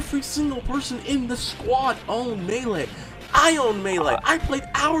 every single person in the squad owned Melee. I own Melee. I played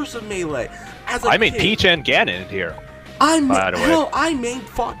hours of Melee as a kid. I made Peach and Ganon in here. I made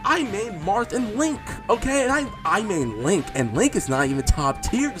Marth and Link, okay? And I made Link, and Link is not even top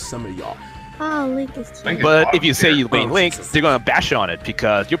tier to some of y'all. Oh, Link is too. But if you say you made Link, they're gonna bash on it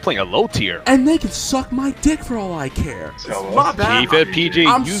because you're playing a low tier. And they can suck my dick for all I care. My bad. Keep it PG.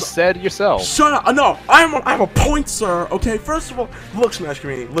 You said it yourself. Shut up. No, I have a point, sir. Okay, first of all, look, Smash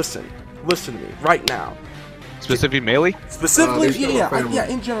community, listen to me right now. Specifically Melee? Specifically, yeah,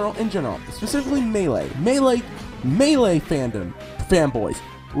 in general. Specifically Melee fandom, fanboys,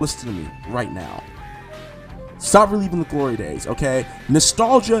 listen to me right now. Stop reliving the glory days, okay?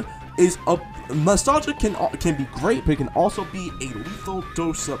 Nostalgia can be great, but it can also be a lethal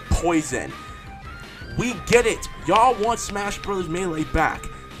dose of poison. We get it. Y'all want Smash Bros. Melee back.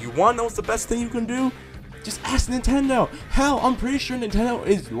 You want to know what's the best thing you can do? Just ask Nintendo. Hell, I'm pretty sure Nintendo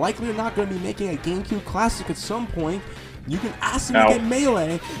is likely not going to be making a GameCube Classic at some point. You can ask them to get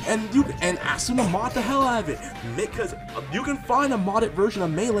Melee, and ask them to mod the hell out of it. Because you can find a modded version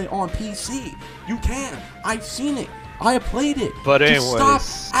of Melee on PC. You can. I've seen it. I played it. But Just anyways,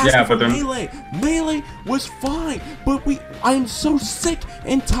 stop asking for Melee. Melee was fine, but I am so sick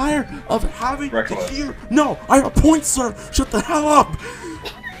and tired of having to hear. No, I have a point, sir. Shut the hell up.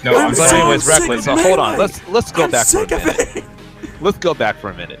 No, I'm but saying anyways, Reckless. So hold on. Let's go back for a minute. It. Let's go back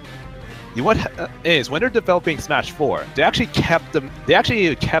for a minute. What is when they're developing Smash 4, they actually kept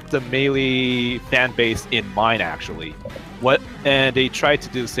the Melee fan base in mind actually. And they tried to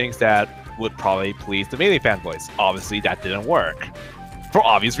do things that would probably please the Melee fanboys. Obviously, that didn't work for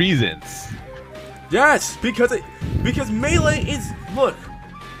obvious reasons. Yes, because Melee is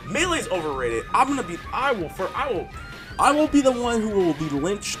Melee is overrated. I will be the one who will be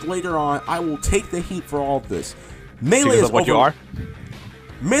lynched later on. I will take the heat for all of this. Melee is what you are.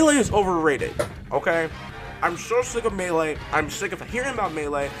 Melee is overrated, okay? I'm so sick of Melee. I'm sick of hearing about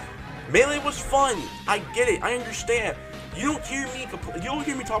Melee. Melee was fun. I get it. I understand. You don't hear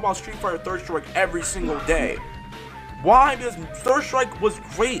me talk about Street Fighter Third Strike every single day. Why? Because Third Strike was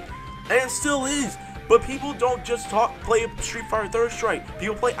great, and it still is. But people don't just play Street Fighter Third Strike.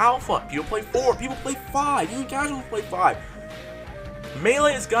 People play Alpha. People play 4. People play 5. Even casuals play 5.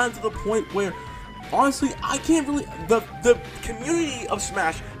 Melee has gotten to the point where, honestly, I can't really. The community of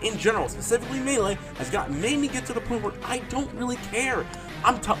Smash in general, specifically Melee, has made me get to the point where I don't really care.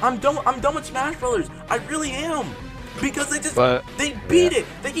 I'm done with Smash Brothers. I really am, because they beat it.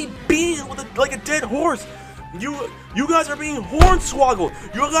 They keep beating it like a dead horse. You guys are being hornswoggled.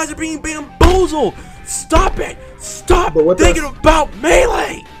 You guys are being bamboozled. Stop it. Stop thinking about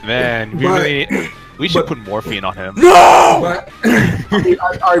Melee. Man, we should put morphine on him. No! But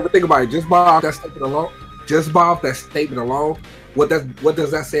I even think about it. Just by off that statement alone, what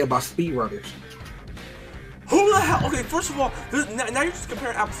does that say about speedrunners? Who the hell? Okay, first of all, now you're just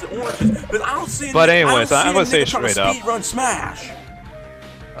comparing apples to oranges. But I don't see. But anyways, I'm gonna say straight up. Speedrun Smash.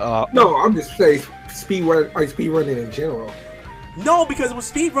 No, I'm just saying speedrunning in general. No, because with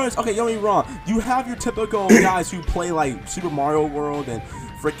speedrunners, okay, don't get me wrong. You have your typical guys who play like Super Mario World and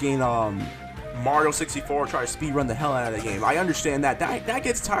freaking Mario 64 try to speedrun the hell out of the game. I understand that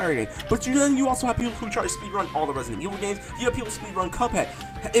gets tiring. But then you also have people who try to speedrun all the Resident Evil games. You have people speedrun Cuphead.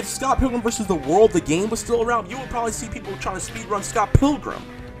 If Scott Pilgrim vs. the World, the game, was still around, you would probably see people trying to speedrun Scott Pilgrim.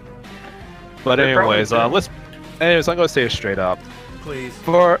 But anyways, I'm gonna say it straight up. Please.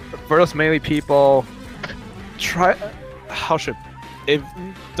 For those Melee people,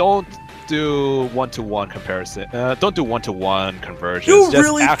 don't do one-to-one comparison. Don't do one-to-one conversions. You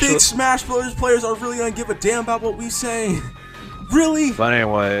really think Smash Brothers players are really gonna give a damn about what we say? Really? But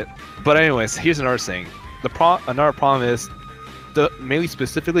anyways, here's another thing. Another problem is the Melee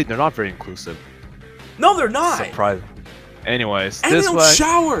specifically, they're not very inclusive. No, they're not. Surprising. Anyways, and they don't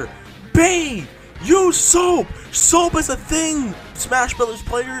shower, bathe, use soap. Soap is a thing. Smash Brothers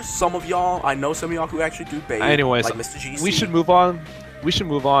players, some of y'all, I know some of y'all who actually do bathe. Anyways, like Mr. GC. We should move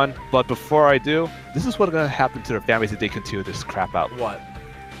on. But before I do, this is what's gonna happen to their families if they continue this crap out. What?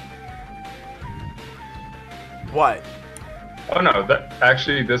 What? Oh no,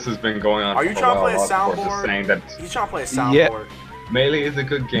 this has been going on. Are you trying to play a soundboard? You trying to play a soundboard? Yeah. Melee is a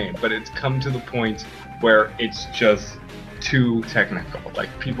good game, but it's come to the point where it's just too technical. Like,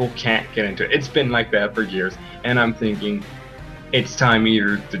 people can't get into it. It's been like that for years, and I'm thinking it's time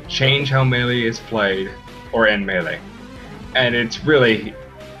either to change how Melee is played or end Melee. And it's really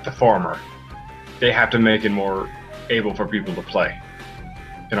the former. They have to make it more able for people to play.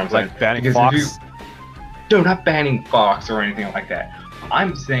 You know what I'm saying? Like banning Fox? No, not banning Fox or anything like that.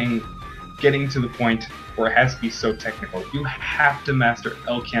 I'm saying getting to the point where it has to be so technical. You have to master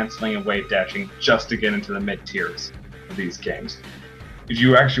L canceling and wave dashing just to get into the mid tiers of these games. If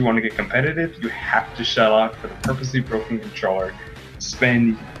you actually want to get competitive, you have to shut off for the purposely broken controller,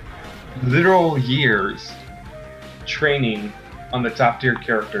 spend literal years training on the top tier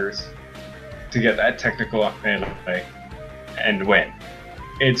characters to get that technical melee and win.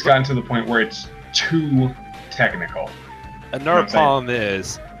 It's gotten to the point where it's too technical. Another problem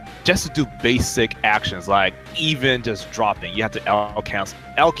is just to do basic actions like even just dropping, you have to L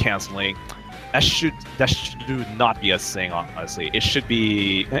canceling. That should not be a thing, honestly. It should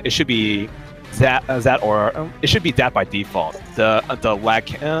be that by default. The lag,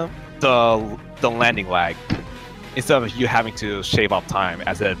 the landing lag, instead of you having to shave off time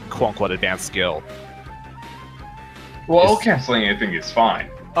as a quote-unquote advanced skill. Well, L canceling I think is fine.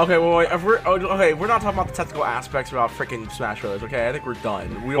 Okay, well, wait, we're not talking about the technical aspects about freaking Smash Brothers. Okay, I think we're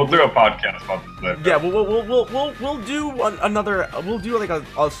done. We'll do a podcast about this. Yeah, we'll do another. We'll do like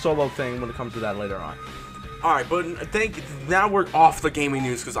a solo thing when it comes to that later on. Alright, but now we're off the gaming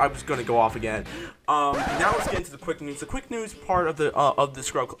news because I was going to go off again. Now let's get into the quick news. The quick news part of the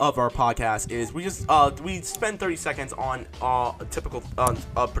Scrub of our podcast is we spend 30 seconds on typical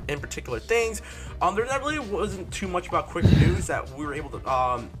in particular things. There really wasn't too much about quick news that we were able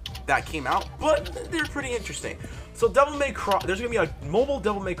to that came out, but they're pretty interesting. So Devil May Cry, there's gonna be a mobile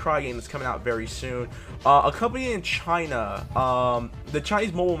Devil May Cry game that's coming out very soon. A company in China, the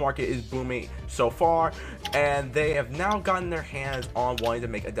Chinese mobile market is booming so far, and they have now gotten their hands on wanting to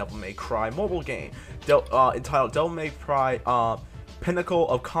make a Devil May Cry mobile game entitled Devil May Cry Pinnacle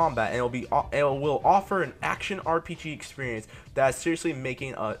of Combat, and it will offer an action RPG experience that's seriously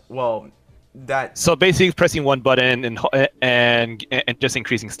making So basically, pressing one button and just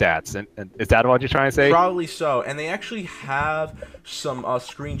increasing stats, and is that what you're trying to say? Probably so. And they actually have some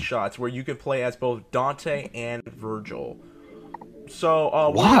screenshots where you can play as both Dante and Virgil.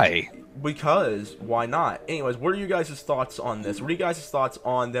 So why? Because why not? Anyways, what are you guys' thoughts on this? What are you guys' thoughts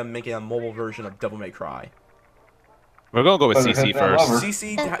on them making a mobile version of Devil May Cry? We're gonna go with CC first.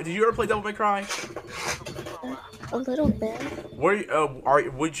 CC, did you ever play Devil May Cry? A little bit.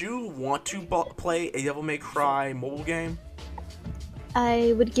 Would you want to play a Devil May Cry mobile game?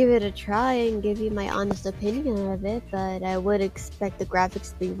 I would give it a try and give you my honest opinion of it, but I would expect the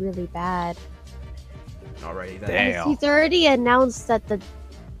graphics to be really bad. Alrighty then. Damn. He's already announced that the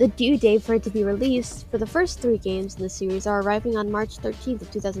due date for it to be released for the first 3 games in the series are arriving on March 13th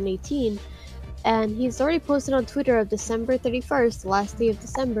of 2018. And he's already posted on Twitter of December 31st, the last day of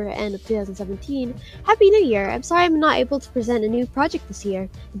December, and of 2017. Happy New Year! I'm sorry I'm not able to present a new project this year.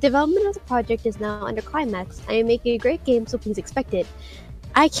 The development of the project is now under climax. I am making a great game, so please expect it.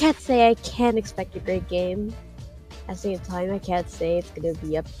 I can't say I can expect a great game. At the same time, I can't say it's going to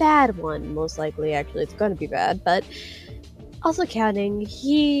be a bad one. Most likely, actually, it's going to be bad, but... Also counting,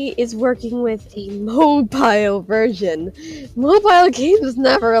 he is working with a mobile version. Mobile games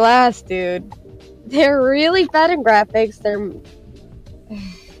never last, dude. They're really bad in graphics.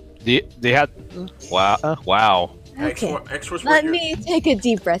 They had wow. Okay. X-Force, Let me take a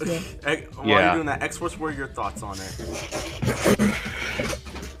deep breath here. While you're doing that, X-Force, what are your thoughts on it?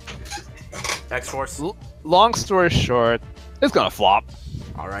 X-Force? Long story short, it's gonna flop.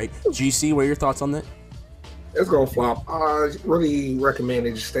 Alright. GC, what are your thoughts on that? It's gonna flop. I really recommend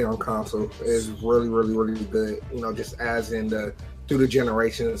it just stay on console. It's really, really, really good. You know, just as in through the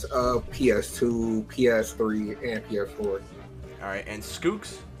generations of PS2, PS3, and PS4. Alright, and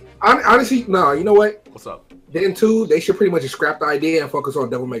Skooks? Honestly, no, you know what? What's up? Then too, they should pretty much just scrap the idea and focus on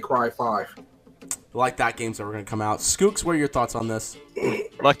Devil May Cry 5. Like that game's never gonna come out. Skooks, what are your thoughts on this?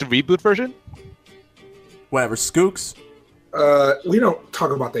 Like the reboot version? Whatever, Skooks? We don't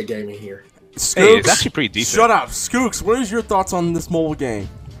talk about that game in here. Skooks, hey, it's actually pretty decent. Shut up, Skooks. What is your thoughts on this mobile game?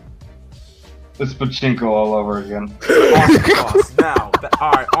 It's pachinko all over again. Now,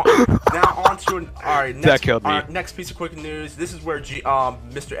 now on to that killed me. Next piece of quick news. This is where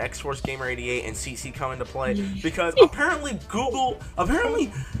Mr. X-Force Gamer 88 and CC come into play because apparently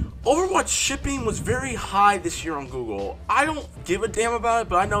Overwatch shipping was very high this year on Google. I don't give a damn about it,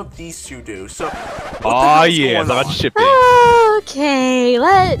 but I know these two do. So, oh yeah, about shipping. Okay,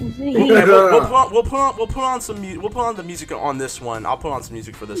 let me. Okay, we'll put on some music. We'll put on the music on this one. I'll put on some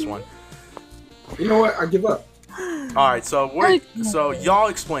music for this one. You know what? I give up. All right, so y'all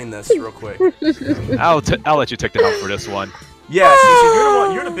explain this real quick. I'll let you take the help for this one. Yeah,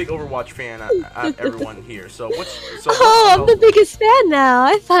 CC, you're the big Overwatch fan. Everyone here. I'm the biggest fan now.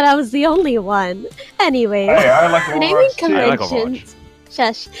 I thought I was the only one. Anyway, hey, I like the naming Overwatch too. conventions.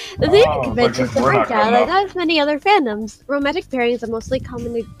 Shush. The naming conventions of Virgile, as many other fandoms, romantic pairings are mostly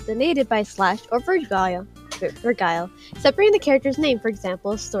commonly denoted by slash or Virgile, separating the character's name. For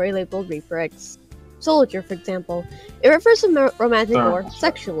example, story labeled Reaper X Soldier, for example. It refers to romantic or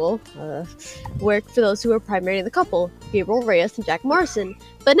sexual work for those who are primarily the couple, Gabriel Reyes and Jack Morrison.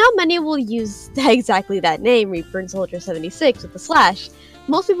 But now many will use exactly that name, Reaper and Soldier 76, with a slash.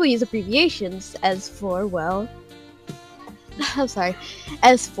 Most people use abbreviations as for, well,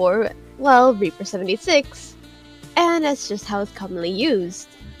 Reaper 76, and that's just how it's commonly used.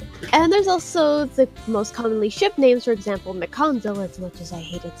 And there's also the most commonly shipped names, for example, Mekonzo, as much as I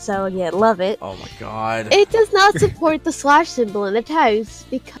hate it so, yeah, love it. Oh my god. It does not support the slash symbol in the tags,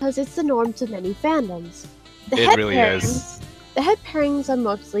 because it's the norm to many fandoms. It really is. The head pairings are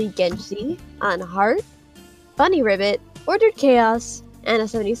mostly Genji, Anheart, Bunny Ribbit, Ordered Chaos, Anna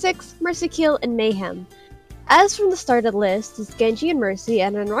 76, Mercy Kill, and Mayhem. As from the start of the list is Genji and Mercy,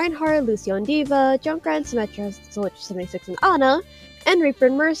 Anna and Reinhardt, Lucio and Diva, Junkrat and Symmetra, Soldier 76 and Ana, and Reaper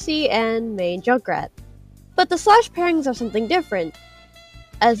and Mercy, and May and Junkrat. But the slash pairings are something different.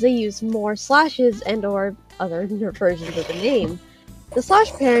 as they use more slashes and or other versions of the name. The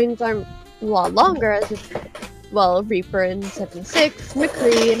slash pairings are a lot longer as it's, well, Reaper and 76,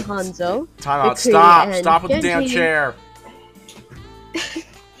 McCree and Hanzo. Time out. McCree Stop with the damn Genji. chair.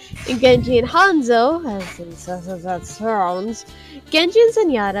 And Genji and Hanzo, as that sounds. Genji and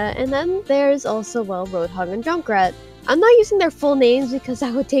Zenyatta, and then there's also, well, Roadhog and Junkrat. I'm not using their full names because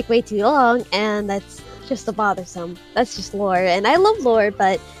that would take way too long, and that's just a bothersome. That's just lore, and I love lore,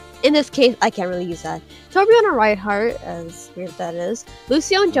 but in this case, I can't really use that. Torbjorn and Reinhardt, as weird as that is.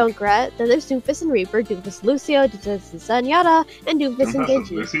 Lucio and Junkrat, then there's Doomfist and Reaper, Doomfist Lucio, Doomfist and Zenyatta, and Doomfist and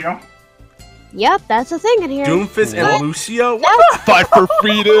Genji. Lucio? Yep, that's a thing in here. Doomfist and Lucio? Fight for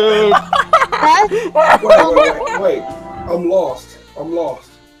freedom! Wait. I'm lost.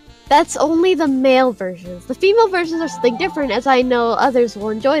 That's only the male versions. The female versions are something different, as I know others will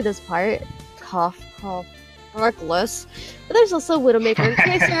enjoy this part. Cough, reckless. But there's also Widowmaker and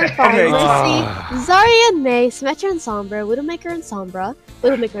Tracer, Fire and Mercy, Zarya and Mei, Symmetra and Sombra, Widowmaker and Sombra,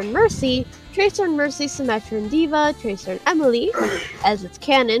 Widowmaker and Mercy, Tracer and Mercy, Symmetra and Diva, Tracer and Emily, as it's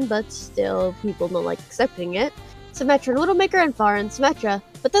canon, but still people don't like accepting it. Symmetra and Widowmaker and Pharah and Symmetra.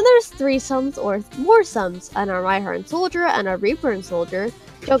 But then there's threesomes or more sums, and a Reinhardt and Soldier, and a Reaper and Soldier,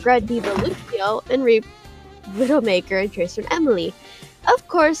 Junkrat, Diva, Lucio, and Widowmaker and Tracer and Emily. Of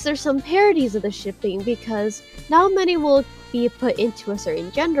course, there's some parodies of the shipping because not many will be put into a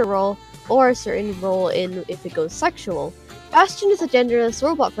certain gender role or a certain role in if it goes sexual. Bastion is a genderless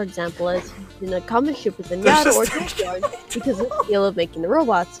robot, for example, as in a common ship with Zenyatta or Torbjorn because of the skill of making the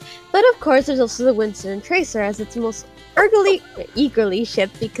robots. But of course, there's also the Winston and Tracer as it's most eagerly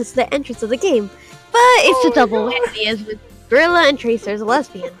shipped because of the entrance of the game. But it's a double whammy as with Gorilla and Tracer is a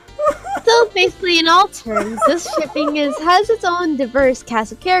lesbian. So basically, in all terms, this shipping has its own diverse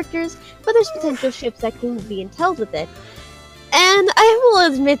cast of characters, but there's potential ships that can be entailed with it. And I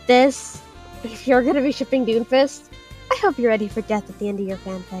will admit this, if you're going to be shipping Doomfist, I hope you're ready for death at the end of your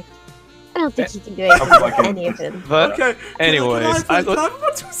fanfic. I don't think you can do it with any of them. But Okay. anyways, can I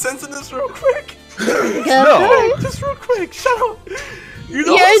put 2 cents in this real quick? No. Just real quick. Shut up. You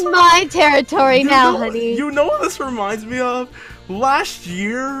know You're in my territory now, honey. You know what this reminds me of? Last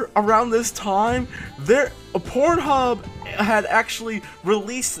year, around this time, Pornhub had actually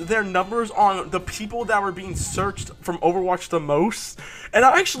released their numbers on the people that were being searched from Overwatch the most, and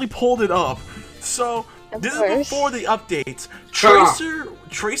I actually pulled it up. So this is before the updates. Tracer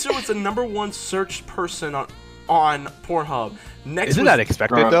was the #1 searched person on Pornhub. Next isn't was, that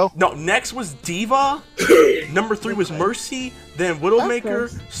expected though? No, next was Diva. Number 3 was Mercy. Then Widowmaker,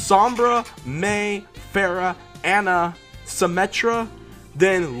 Sombra, Mei, Pharah, Anna, Symmetra,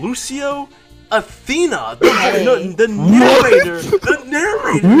 then Lucio, Athena, the narrator. The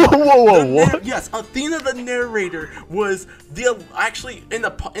narrator. Whoa. Yes, Athena, the narrator, was actually in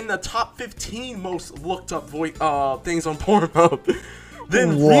the top 15 most looked up things on Pornhub.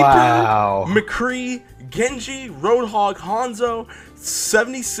 Then Wow. Reaper, McCree, Genji, Roadhog, Hanzo,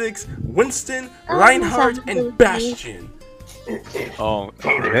 76, Winston, Reinhardt, and Bastion. Oh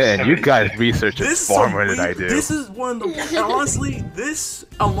man, you guys research it far more than I do. This is one of the honestly, this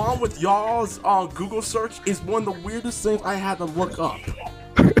along with y'all's Google search is one of the weirdest things I had to look up.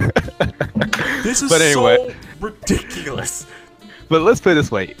 This is But anyway. so ridiculous. But let's put it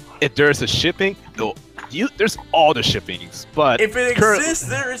this way: if there's a shipping, there's all the shippings. But If it exists,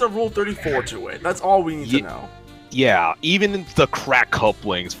 there is a Rule 34 to it. That's all we need to know. yeah, even the crack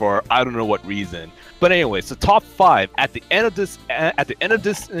couplings for I don't know what reason. But anyways, the top 5 at the end of this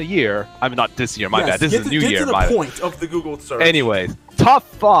year. I mean, not this year. My bad. This is a new year. Get to the My bad. point of the Google search. Anyways, top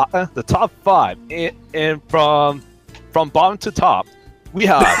 5. The top 5, and from bottom to top, we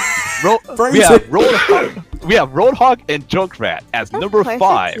have Roadhog and Junkrat as number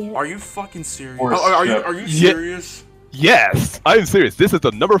 5. Are you fucking serious? Or Are you serious? Yes, I'm serious. This is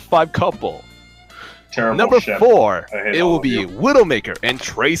the number 5 couple. Terrible Number ship. 4, I hate it all will of be you. Widowmaker and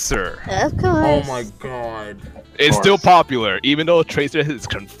Tracer. Of course. Oh my god. It's course. still popular, even though Tracer is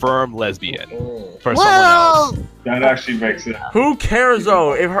confirmed lesbian for someone Whoa! else. That actually makes it. Who cares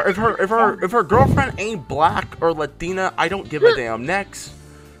though? If her girlfriend ain't black or Latina, I don't give a damn. Next.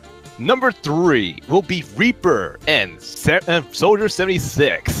 Number 3 will be Reaper and Soldier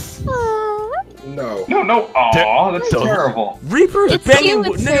 76. No. No. Aw, that's Ter- terrible. Reaper's It's banging.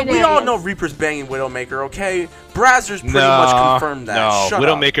 you with Nigga, we certain all know areas. Reaper's banging Widowmaker. Okay, Brazzers pretty much confirmed that. No, Shut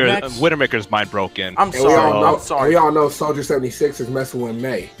Widowmaker, up. Next. Widowmaker's mind broken. I'm And sorry. I'm sorry. We all know Soldier 76 is messing with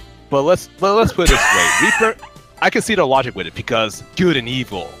May. But let's put it this way: Reaper, I can see the logic with it because good and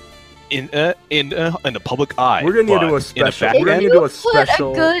evil. in the public eye. We're gonna need to do a but in the special. back We're gonna end- need to do a Put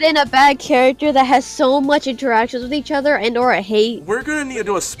special. a good and a bad character that has so much interactions with each other and or a hate. We're gonna need to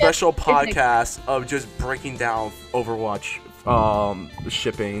do a special podcast of just breaking down Overwatch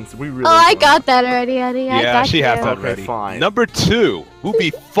shippings. We really. Oh, I do. got that already, Eddie. I Yeah, got she you. has that Okay, ready. fine. Number 2 will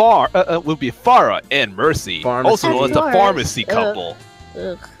be Farah and Mercy, Pharmacy. also known as the Of pharmacy course. couple.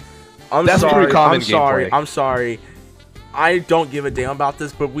 Ugh. I'm That's sorry. pretty common I'm sorry. gameplay. I'm sorry. I don't give a damn about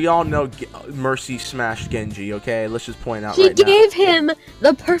this, but we all know Mercy smashed Genji. Okay, let's just point out She right now. gave him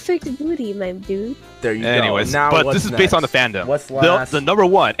the perfect booty, my dude. There you Anyways, go. Now, but what's this is based on the next? fandom. What's last? The number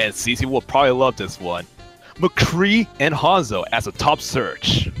 1, and Cece will probably love this one. McCree and Hanzo as a top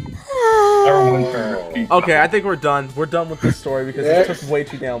search. Number 1 for Pete. Okay, I think we're done. We're done with this story because it took way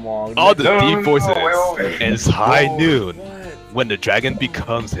too damn long. All the No, deep no, voices, wait. and it's high Oh, noon what? when the dragon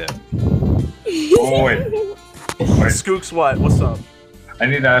becomes him. Oh, wait. Wait. Skooks, what? What's up? I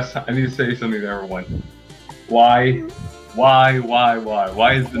need to say something to everyone. Why is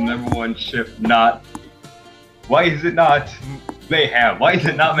the number 1 ship not? Why is it not Mayhem? Why is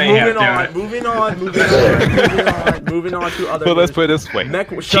it not Mayhem? Moving on to other. But let's news. put it this way.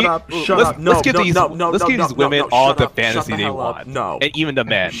 Shut up. Let's give these women all the fantasy they up. want. No. And even the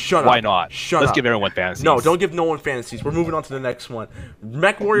men. Shut Why up. not? Shut Let's up. give everyone fantasies. No, don't give no one fantasies. We're moving on to the next one.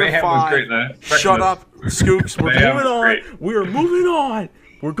 Mech Warrior Mayhem was 5. great, though. Shut Reckless. up, Skooks. We're Mayhem moving was on. great. We are moving on.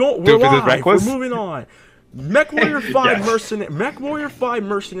 We're live. Reckless? We're moving on. Mech Warrior 5 Yes. Mech Warrior 5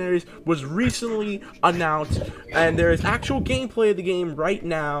 Mercenaries was recently announced, and there is actual gameplay of the game right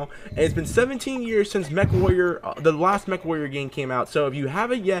now. And it's been 17 years since Mech Warrior, the last Mech Warrior game came out. So if you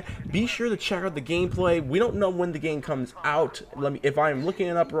haven't yet, be sure to check out the gameplay. We don't know when the game comes out. If I'm looking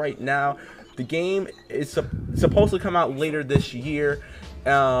it up right now, the game is supposed to come out later this year,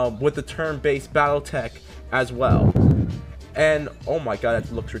 with the turn-based battle tech as well. And oh my god,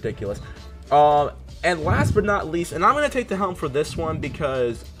 that looks ridiculous. And last but not least, and I'm going to take the helm for this one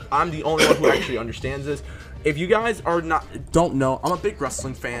because I'm the only one who actually understands this. If you guys don't know, I'm a big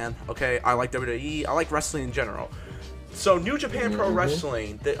wrestling fan, okay? I like WWE, I like wrestling in general. So New Japan Pro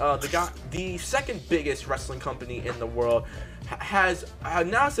Wrestling, the second biggest wrestling company in the world, has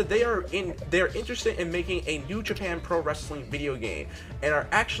announced that they're interested in making a New Japan Pro Wrestling video game, and are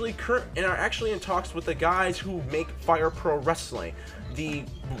actually in talks with the guys who make Fire Pro Wrestling, the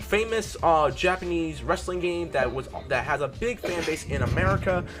famous Japanese wrestling game that has a big fan base in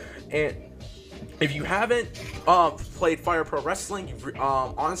America. And if you haven't played Fire Pro Wrestling,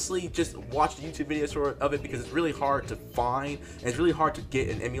 honestly, just watch the YouTube videos of it because it's really hard to find and it's really hard to get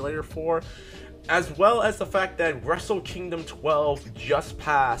an emulator for. As well as the fact that Wrestle Kingdom 12 just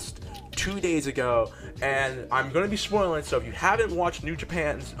passed 2 days ago, and I'm going to be spoiling, so if you haven't watched New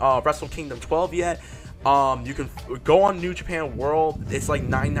Japan's Wrestle Kingdom 12 yet, you can go on New Japan World. It's like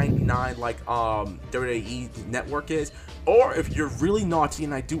 $9.99 like WWE Network is. Or if you're really naughty,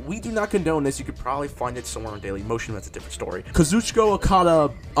 and we do not condone this, you could probably find it somewhere on Dailymotion. That's a different story. Kazuchika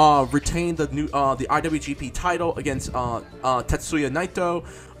Okada retained the IWGP title against Tetsuya Naito.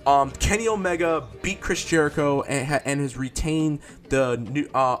 Kenny Omega beat Chris Jericho and has retained the new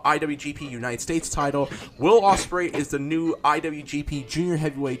IWGP United States title. Will Ospreay is the new IWGP Junior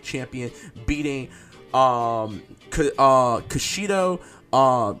Heavyweight Champion, beating Kushida,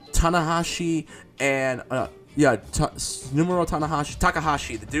 Tanahashi, and Numero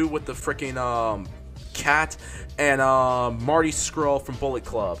Takahashi, the dude with the freaking cat, and Marty Scurll from Bullet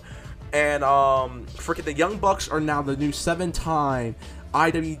Club. And freaking the Young Bucks are now the new 7-time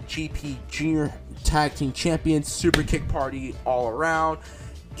IWGP Junior Tag Team Champions. Super kick party all around.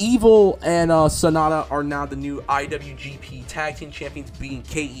 Evil and Sonata are now the new IWGP Tag Team Champions, beating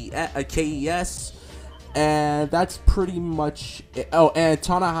KES. And that's pretty much it. Oh, and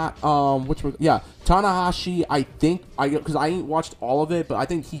Tanahashi, I think, because I ain't watched all of it, but I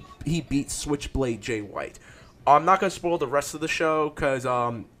think he beat Switchblade Jay White. I'm not gonna spoil the rest of the show because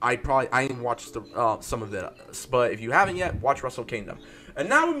I ain't watched some of it. But if you haven't yet, watch Wrestle Kingdom. And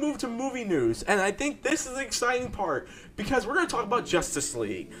now we move to movie news, and I think this is the exciting part because we're gonna talk about Justice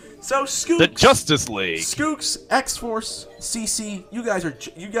League. So Skooks, the Justice League, Skooks, X-Force, CC, you guys are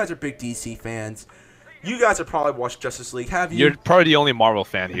big DC fans. You guys have probably watched Justice League, have you? You're probably the only Marvel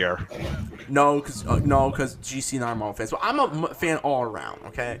fan here. No, because GC and I are Marvel fans. But I'm a fan all around,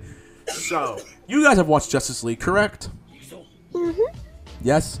 okay? So, you guys have watched Justice League, correct? Mm-hmm.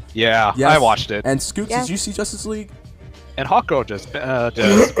 Yes? Yeah, Yes. I watched it. And Skooks, Yeah. did you see Justice League? And Hawkgirl just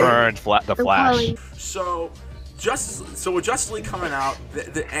burned the Flash. So, with Justice League coming out,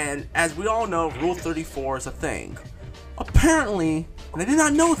 and as we all know, Rule 34 is a thing. Apparently, and I did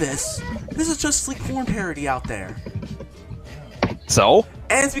not know this, there's a Justice League porn parody out there. So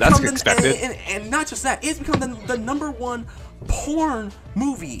And it's become that's expected. and not just that, it's become the #1 porn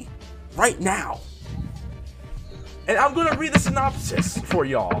movie right now. And I'm gonna read the synopsis for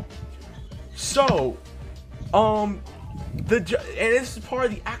y'all. So, and this is part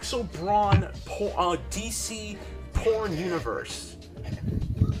of the Axel Braun DC porn universe.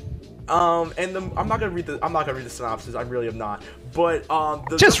 I'm not gonna read the synopsis. I really am not. But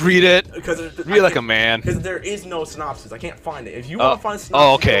just read it. Because read like a man. Because there is no synopsis. I can't find it. If you want to find a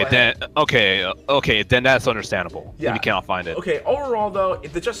synopsis, okay, then that's understandable. Yeah. If you cannot find it. Okay. Overall, though,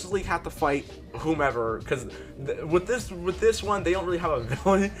 the Justice League have to fight whomever. Because with this one, they don't really have a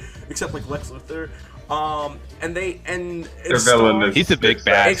villain except like Lex Luthor. He's a big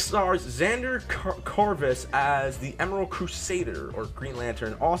bad. It stars Xander Corvus as the Emerald Crusader or Green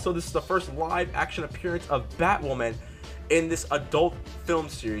Lantern. Also, this is the first live-action appearance of Batwoman in this adult film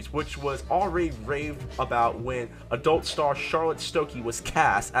series, which was already raved about when adult star Charlotte Stokey was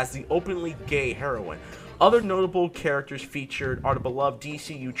cast as the openly gay heroine. Other notable characters featured are the beloved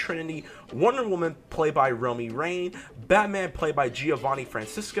DCU Trinity, Wonder Woman played by Romy Rain, Batman played by Giovanni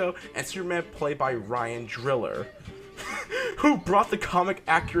Francisco, and Superman played by Ryan Driller, who brought the comic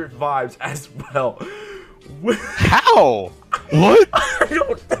accurate vibes as well. How? What? I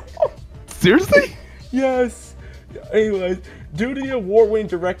don't know. Seriously? Yes. Anyways, due to the award-winning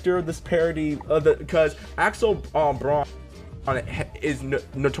director of this parody, because Axel Braun is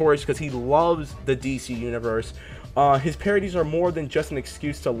notorious because he loves the DC universe. His parodies are more than just an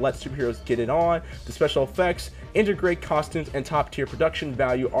excuse to let superheroes get it on. The special effects, integrate costumes, and top-tier production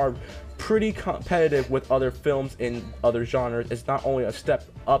value are pretty competitive with other films in other genres. It's not only a step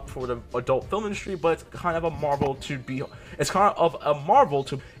up for the adult film industry, but it's kind of a marvel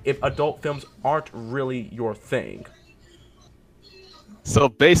if adult films aren't really your thing. So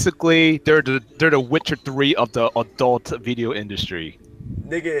basically, they're the Witcher 3 of the adult video industry.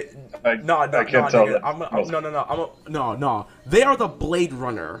 Nigga, no. They are the Blade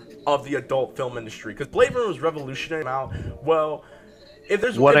Runner of the adult film industry. Because Blade Runner was revolutionary. Well, if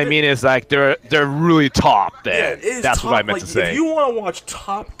there's what I mean is like they're really top. Then that's what I meant to say. If you want to watch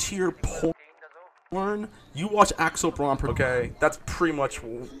top tier porn, you watch Axel Braun. Okay, that's pretty much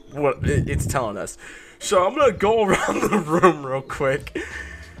what it's telling us. So I'm gonna go around the room real quick.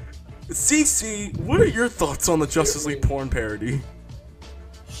 CC, what are your thoughts on the Justice League porn parody?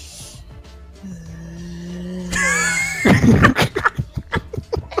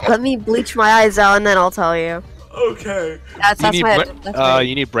 Let me bleach my eyes out and then I'll tell you. Okay.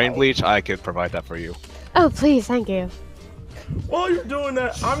 You need brain bleach? I could provide that for you. Oh, please, thank you. While you're doing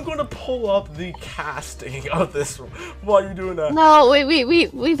that, I'm gonna pull up the casting of this while you're doing that. No,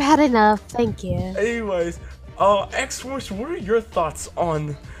 we've had enough. Thank you. Anyways, X-Force, what are your thoughts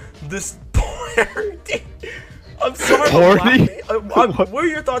on this parody? I'm sorry. What are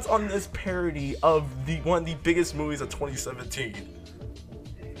your thoughts on this parody of one of the biggest movies of 2017?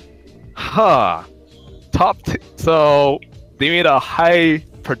 Huh. So they made a high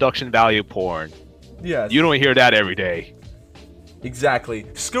production value porn. Yes. You don't hear that every day. Exactly.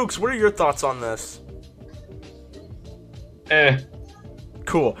 Skooks, what are your thoughts on this?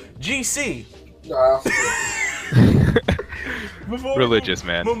 Cool. GC. Religious,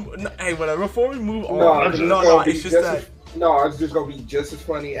 man. Hey, whatever. Before we move on, no, it's just that. No, it's just gonna be just as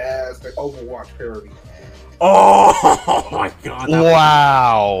funny as the Overwatch parody. Oh my god!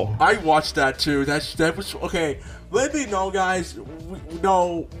 Wow! I watched that too. That was okay. Let me know, guys.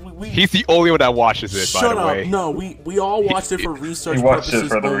 He's the only one that watches it. Shut by the up! way. No, we all watched it for research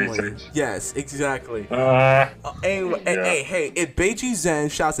purposes only. Yes, exactly. Anyway, hey, if Beiji Zen,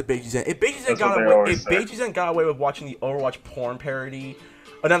 shouts to Beiji Zen. If Beiji Zen got away with watching the Overwatch porn parody,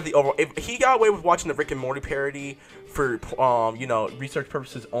 not the Overwatch. If he got away with watching the Rick and Morty parody for research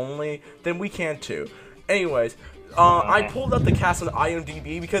purposes only, then we can too. Anyways, I pulled up the cast on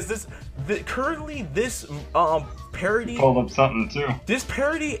IMDb because this parody pulled up something too. This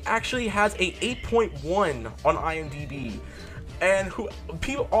parody actually has a 8.1 on IMDb, and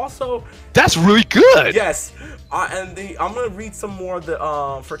people also. That's really good. Yes, I'm gonna read some more of the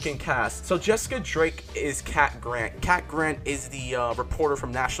freaking cast. So Jessica Drake is Cat Grant. Cat Grant is the reporter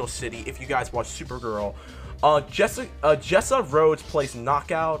from National City. If you guys watch Supergirl, Jessa Rhodes plays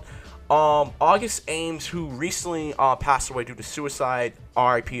Knockout. August Ames, who recently passed away due to suicide,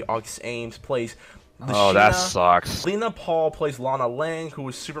 R.I.P. August Ames, plays Lashina. Oh, that sucks. Lena Paul plays Lana Lang, who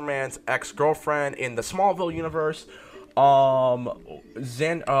is Superman's ex-girlfriend in the Smallville universe.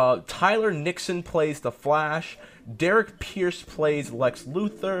 Tyler Nixon plays The Flash. Derek Pierce plays Lex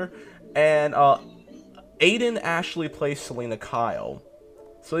Luthor. And Aiden Ashley plays Selena Kyle.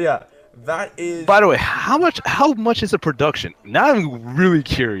 So yeah, That is. By the way, how much is the production? Now I'm really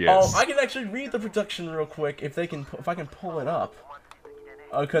curious. Oh, I can actually read the production real quick if I can pull it up.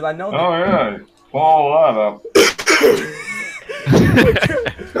 Because I know. Oh yeah, pull that up.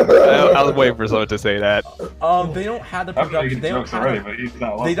 I was waiting for someone to say that. They don't have the production. They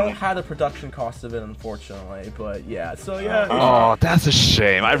don't have the production cost of it, unfortunately. But yeah, so yeah. Oh, that's a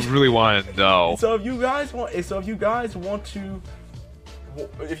shame. I really want to know. So if you guys want to,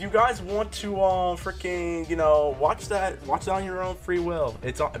 freaking, you know, watch that on your own free will.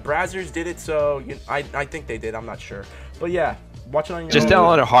 It's on, Brazzers did it, so I think they did. I'm not sure, but yeah, watch it on your Just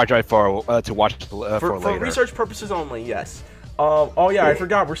own. download a hard drive for to watch for later. For research purposes only, yes. Oh yeah, I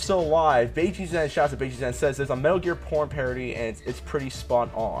forgot we're still live. Beiji Zen, shouts at Beiji Zen, says there's a Metal Gear porn parody and it's pretty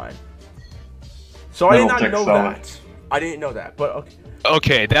spot on. So I did not know that. I didn't know that, but okay.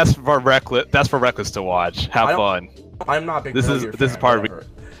 Okay, that's for reckless. That's for reckless to watch. Have fun. I'm not a big. This is part of.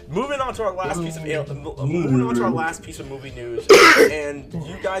 Moving on to our last piece of movie news, and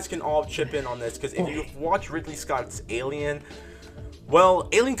you guys can all chip in on this because if you've watched Ridley Scott's Alien, well,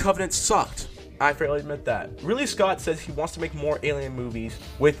 Alien Covenant sucked. I fairly admit that. Ridley Scott says he wants to make more Alien movies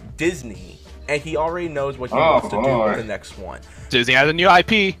with Disney, and he already knows what he wants to do with the next one. Disney has a new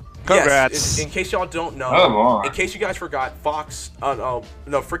IP. Congrats. Yes, in case y'all don't know, in case you guys forgot,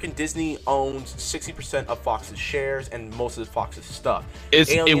 freaking Disney owns 60% of Fox's shares and most of Fox's stuff.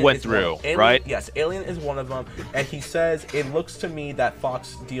 It went through, right? Yes, Alien is one of them, and he says, it looks to me that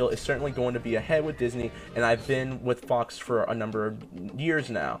Fox deal is certainly going to be ahead with Disney, and I've been with Fox for a number of years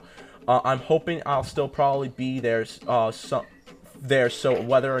now. I'm hoping I'll still probably be there, so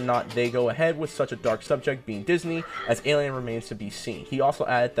whether or not they go ahead with such a dark subject being Disney, as Alien remains to be seen. He also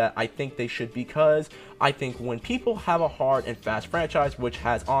added that I think they should, because I think when people have a hard and fast franchise which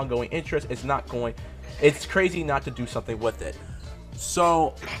has ongoing interest, it's crazy not to do something with it.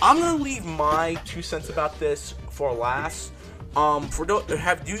 So I'm gonna leave my 2 cents about this for last.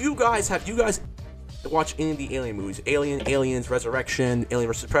 Have you guys watch any of the Alien movies? Alien, Aliens, Resurrection, Alien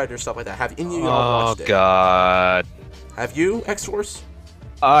vs. Predator, stuff like that. Have any of y'all watched it? Oh god. Have you, X-Force?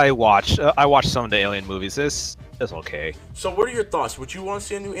 I watched some of the Alien movies. It's okay. So what are your thoughts? Would you want to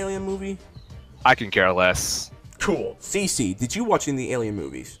see a new Alien movie? I can care less. Cool. Cece, did you watch any of the Alien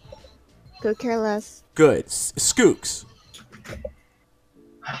movies? Could care less. Good. Skooks.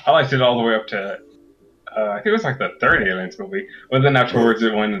 I liked it all the way up to I think it was like the third Aliens movie, but then afterwards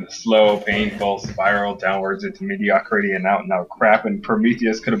it went in a slow, painful spiral downwards into mediocrity and out crap, and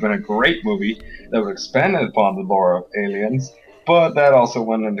Prometheus could have been a great movie that would expand upon the lore of Aliens, but that also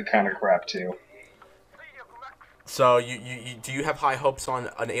went into kind of crap too. So do you have high hopes on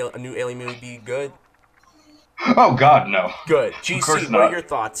a new Alien movie be good? Oh god, no. Good. GC, what are your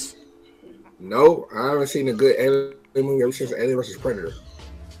thoughts? No, I haven't seen a good Alien movie ever since Alien vs. Predator.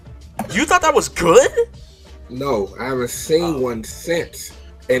 You thought that was good? No, I haven't seen one since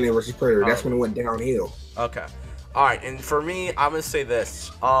Alien vs. Predator. That's when it went downhill. Okay. All right, and for me, I'm gonna say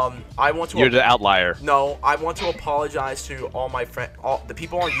this. You're the outlier. No, I want to apologize to all my the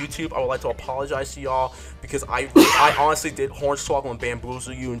people on YouTube. I would like to apologize to y'all because I honestly did hornswoggle and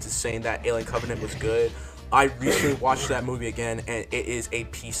bamboozle you into saying that Alien Covenant was good. I recently watched that movie again, and it is a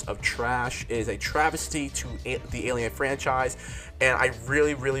piece of trash. It is a travesty to the Alien franchise, and I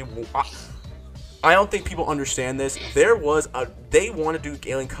really, I don't think people understand this. They want to do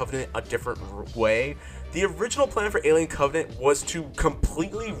Alien Covenant a different way. The original plan for Alien Covenant was to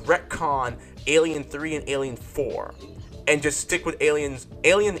completely retcon Alien 3 and Alien 4, and just stick with Aliens.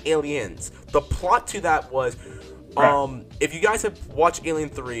 The plot to that was, if you guys have watched Alien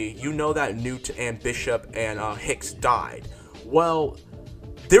 3, you know that Newt and Bishop and Hicks died. Well,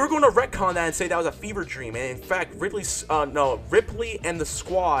 they were going to retcon that and say that was a fever dream, and in fact, Ripley and the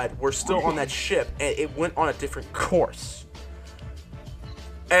squad were still on that ship, and it went on a different course.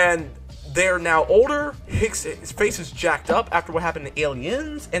 And they're now older. Hicks' face is jacked up after what happened to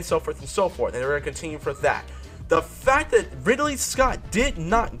Aliens, and so forth and so forth, and they're going to continue for that. The fact that Ridley Scott did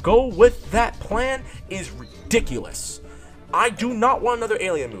not go with that plan is ridiculous. I do not want another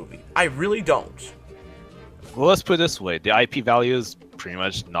Alien movie. I really don't. Well, let's put it this way. The IP value is pretty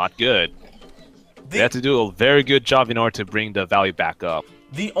much not good. They have to do a very good job in order to bring the value back up.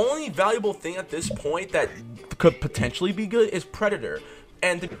 The only valuable thing at this point that could potentially be good is Predator.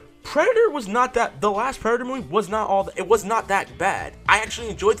 And Predator was not that. The last Predator movie was not all. It was not that bad. I actually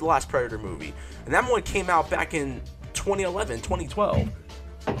enjoyed the last Predator movie, and that one came out back in 2011, 2012.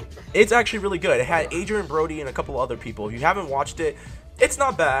 It's actually really good. It had Adrian Brody and a couple other people. If you haven't watched it, it's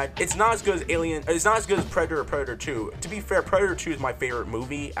not bad. It's not as good as Alien. It's not as good as Predator or Predator 2. To be fair, Predator 2 is my favorite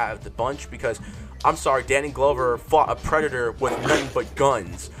movie out of the bunch because I'm sorry, Danny Glover fought a predator with nothing but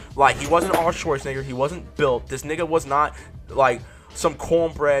guns. Like, he wasn't Arnold Schwarzenegger. He wasn't built. This nigga was not, like, some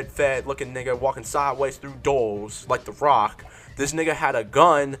cornbread-fed looking nigga walking sideways through doors like The Rock. This nigga had a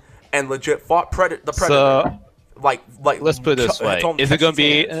gun and legit fought the predator. So, like let's put it this way: is it gonna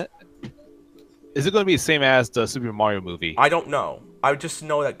be the same as the Super Mario movie? I don't know. I just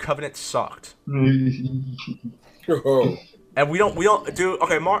know that Covenant sucked. Oh. And we don't do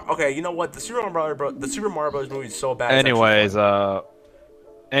okay. Okay, you know what? The Super Mario Bros. Movie is so bad. Anyways, CC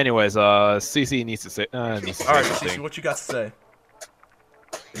needs to say. All right, CC, what you got to say?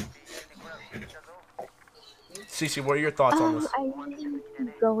 CC, what are your thoughts on this? I really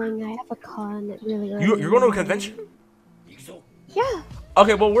am going. I have a con really early. You're going to a convention? Yeah.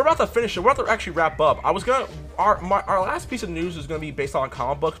 Okay, well, we're about to finish it. We're about to actually wrap up. I was gonna our last piece of news is gonna be based on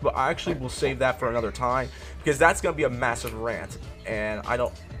comic books, but I actually will save that for another time because that's gonna be a massive rant, and I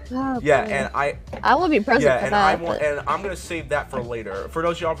don't. Oh, Yeah, boy. and I will be present yeah, for and that. and I'm gonna save that for later. For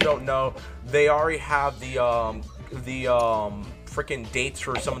those of y'all who don't know, they already have the freaking dates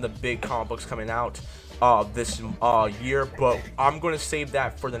for some of the big comic books coming out this year, but I'm gonna save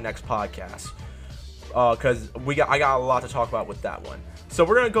that for the next podcast because I got a lot to talk about with that one. So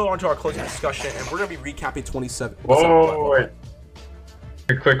we're gonna go on to our closing discussion, and we're gonna be recapping 27. Whoa, wait.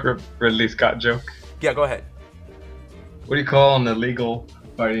 A quick Ridley Scott joke. Yeah, go ahead. What do you call an illegal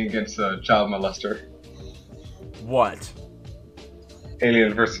fighting against a child molester? What?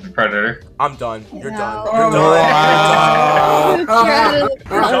 Alien versus Predator. I'm done. You're done. No. You're done. Wow. You're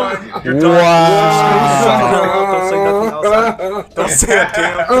done. You're done. Wow. Don't say a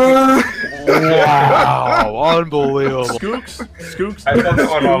damn. Wow, unbelievable. Skooks. I saw that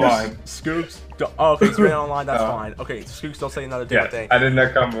one online. Skooks. Oh, okay, it's been online. That's fine. Okay, Skooks, don't say another damn Yeah, thing. I did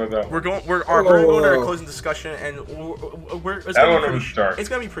not come with that. We're going to our closing discussion, and it's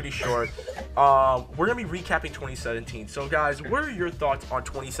gonna be pretty short. We're gonna be recapping 2017. So, guys, what are your thoughts on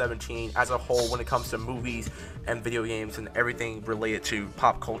 2017 as a whole when it comes to movies and video games and everything related to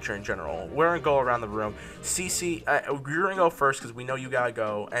pop culture in general? We're gonna go around the room. CC, you're gonna go first because we know you gotta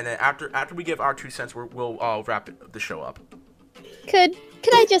go, and then after we give our 2 cents, we'll wrap the show up. Could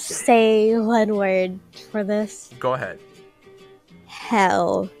I just say one word for this? Go ahead.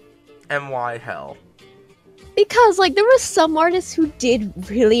 Hell. And why hell? Because, like, there was some artists who did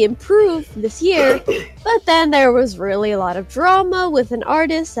really improve this year, but then there was really a lot of drama with an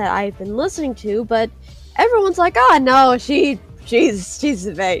artist that I've been listening to, but everyone's like, oh, no, she's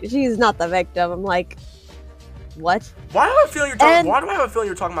not the victim. I'm like, what? Why do I feel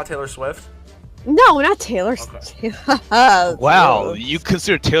you're talking about Taylor Swift? No, not Taylor. Okay. Wow, you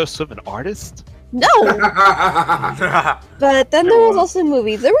consider Taylor Swift an artist? No! But then there was also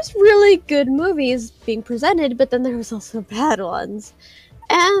movies. There was really good movies being presented, but then there was also bad ones.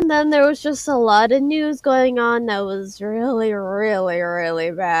 And then there was just a lot of news going on that was really, really, really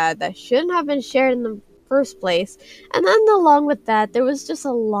bad that shouldn't have been shared in the first place. And then along with that, there was just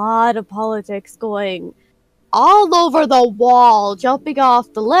a lot of politics going all over the wall, jumping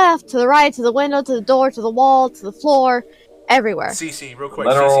off the left, to the right, to the window, to the door, to the wall, to the floor, everywhere. CC, real quick.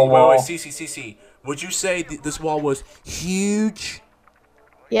 Literal wall. Wait, CC. Would you say this wall was huge?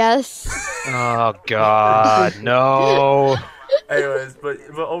 Yes. Oh God, no. Anyways, but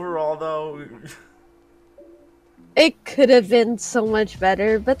overall though, It could have been so much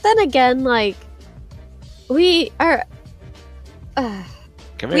better, but then again, like, we are. Can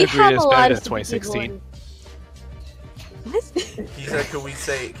we We agree have it's a lot better of than 2016? What? he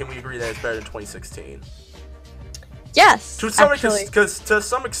said, can we agree that it's better than 2016? Yes. To some actually. to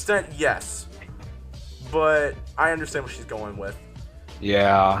some extent, yes. But I understand what she's going with.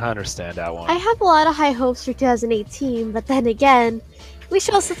 Yeah, I understand that one. I have a lot of high hopes for 2018, but then again, we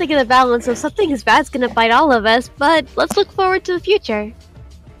should also think of the balance of something as bad's gonna bite all of us, but let's look forward to the future.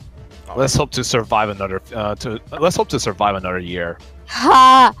 Let's hope to survive another. Let's hope to survive another year.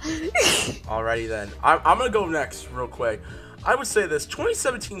 Ha! Alrighty then. I'm gonna go next real quick. I would say this: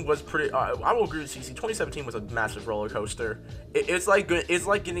 2017 was pretty. I will agree with CC. 2017 was a massive roller coaster. It's like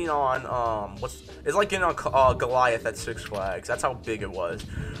getting on Goliath at Six Flags. That's how big it was.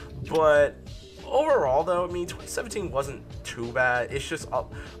 But overall, though, I mean, 2017 wasn't too bad. It's just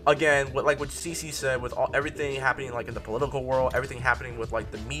again, what CC said, with everything happening like in the political world, everything happening with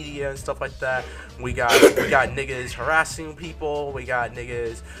like the media and stuff like that. We got niggas harassing people. We got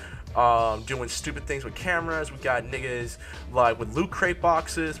niggas doing stupid things with cameras. We got niggas like with loot crate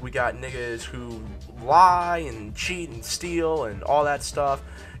boxes. We got niggas who lie and cheat and steal and all that stuff.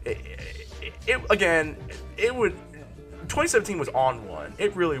 2017 was on one.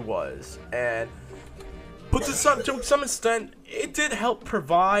 It really was. But to some extent, it did help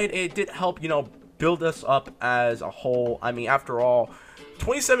provide. It did help, build us up as a whole. I mean, after all,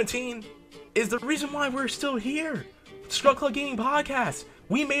 2017 is the reason why we're still here. ScrubClub Gaming Podcast.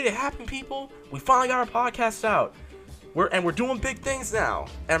 We made it happen, people. We finally got our podcast out. We're doing big things now,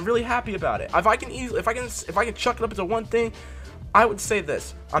 and I'm really happy about it. If I can chuck it up into one thing, I would say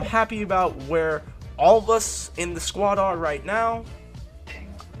this: I'm happy about where all of us in the squad are right now,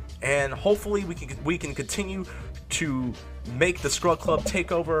 and hopefully we can continue to make the ScrubClub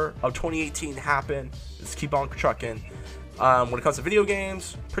takeover of 2018 happen. Let's keep on trucking. When it comes to video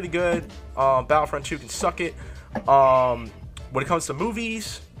games, pretty good. Battlefront 2 can suck it. When it comes to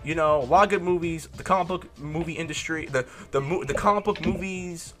movies, you know, a lot of good movies. The comic book movie industry, the comic book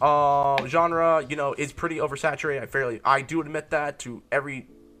movies genre, you know, is pretty oversaturated. I do admit that to every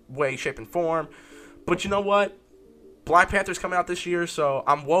way, shape, and form. But you know what? Black Panther's coming out this year, so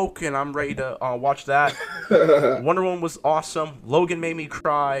I'm woke and I'm ready to watch that. Wonder Woman was awesome. Logan made me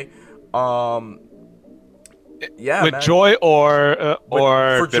cry. Yeah, with man. joy or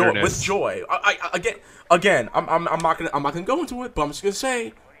bitterness? Joy, with joy. Again, I'm not gonna go into it, but I'm just gonna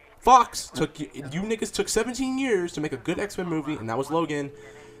say, Fox you niggas took 17 years to make a good X-Men movie, and that was Logan.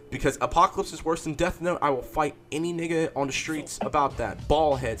 Because Apocalypse is worse than Death Note, I will fight any nigga on the streets about that,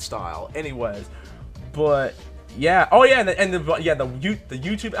 ball head style. Anyways, but yeah, oh yeah, the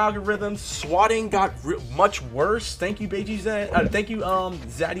YouTube algorithm swatting got much worse. Thank you, thank you,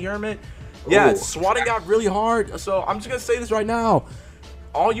 Zaddy Hermit. Yeah, swatting got really hard. So I'm just gonna say this right now.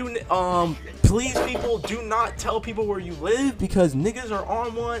 All you please, people, do not tell people where you live, because niggas are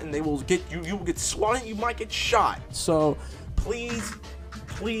on one and they will get you. You will get swatted. You might get shot. So please.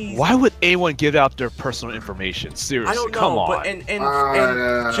 Why would anyone give out their personal information? Seriously, I don't know, come on. but and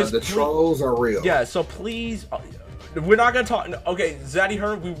just the trolls are real. Yeah, so please, we're not gonna talk. Okay, Zaddy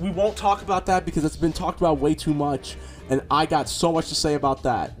Hearn, we won't talk about that because it's been talked about way too much, and I got so much to say about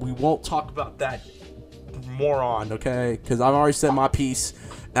that. We won't talk about that more on, okay? Because I've already said my piece.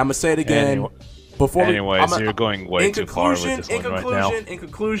 And I'm gonna say it again. You're going way too far with this one right now. In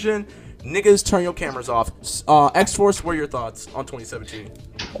conclusion, niggas, turn your cameras off. X-Force, what are your thoughts on 2017?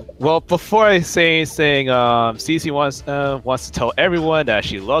 Well, before I say anything, Cece wants to tell everyone that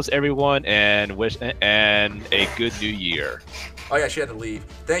she loves everyone and wish and a good new year. Oh yeah, she had to leave.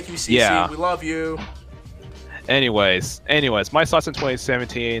 Thank you, Cece. Yeah. We love you. Anyways, my thoughts in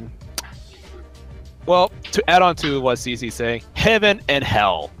 2017. Well, to add on to what Cece's saying, heaven and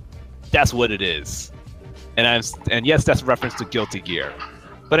hell, that's what it is. And yes, that's a reference to Guilty Gear.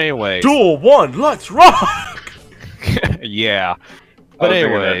 But anyways, Duel 1, let's rock. Yeah. But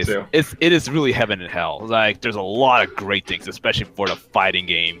anyways, it is really heaven and hell. Like, there's a lot of great things, especially for the fighting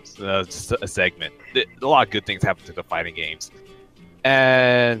games segment. A lot of good things happen to the fighting games,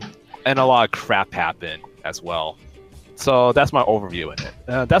 and a lot of crap happened as well. So that's my overview in it.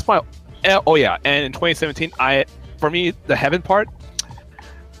 That's my. Oh yeah, and in 2017, for me, the heaven part,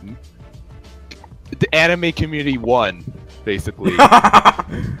 the anime community won, basically.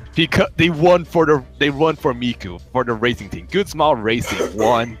 Because they won for Miku, for the racing team. Good Smile Racing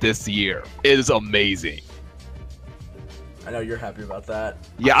won this year. It is amazing. I know you're happy about that.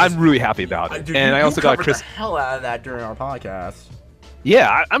 Yeah, I'm really happy about it. Dude, and I also got the hell out of that during our podcast.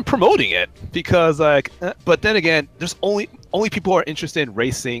 Yeah, I'm promoting it because, like, but then again, there's only people who are interested in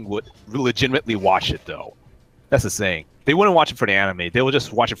racing would legitimately watch it, though. That's the saying. They wouldn't watch it for the anime. They will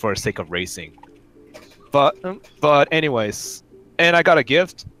just watch it for the sake of racing. But anyways, and I got a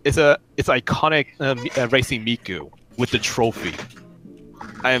gift. It's iconic racing Miku with the trophy.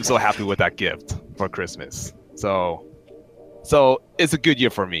 I am so happy with that gift for Christmas. So it's a good year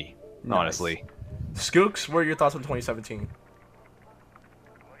for me, honestly. Skooks, what are your thoughts on 2017?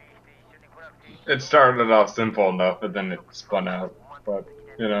 It started off simple enough, but then it spun out. But,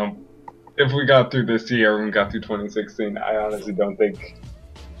 you know, if we got through this year and we got through 2016, I honestly don't think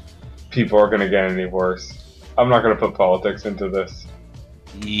people are going to get any worse. I'm not going to put politics into this.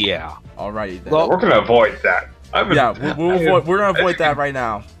 Yeah. Alrighty then. Well, we're going to avoid that. We're going to avoid that right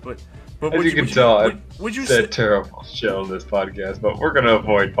now. But as you can tell, I've said terrible shit on this podcast, but we're going to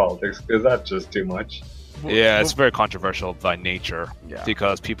avoid politics because that's just too much. Yeah, it's very controversial by nature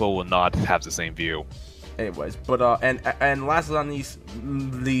because people will not have the same view. Anyways, but and last but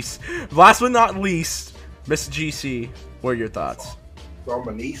not least, Mr. GC, what are your thoughts? So I'm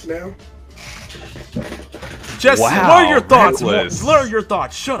a niece now. Just what are your thoughts? What are your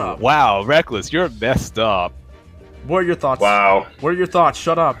thoughts? Shut up. Wow, Reckless, you're messed up. What are your thoughts? Wow. What are your thoughts?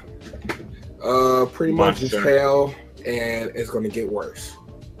 Shut up. Pretty much it's hell, and it's gonna get worse.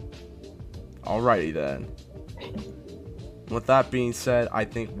 Alrighty then. With that being said, I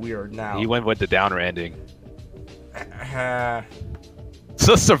think we are now. He went with the downer ending.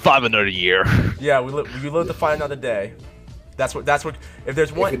 Just survive another year. Yeah, we live to fight another day. That's what. If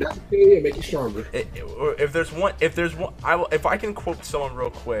there's one, If that's the thing, it make you stronger. if there's one, if I can quote someone real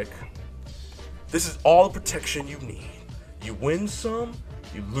quick, this is all the protection you need. You win some,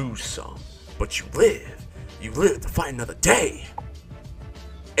 you lose some, but you live to fight another day.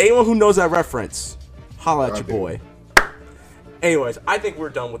 Anyone who knows that reference, holla at your boy. Anyways, I think we're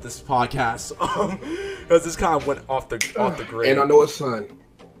done with this podcast because this kind of went off the grid. And I know it's sun.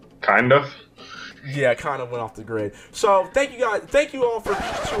 Kind of. Yeah, kind of went off the grid. So thank you guys, thank you all for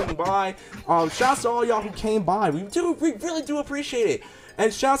tuning by. Shouts to all y'all who came by. We really do appreciate it.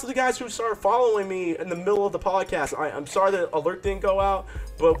 And shouts to the guys who started following me in the middle of the podcast. I'm sorry the alert didn't go out,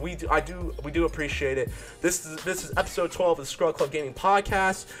 but we do appreciate it. This is episode 12 of the ScrubClub Gaming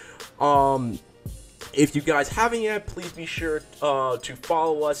Podcast. If you guys haven't yet, please be sure to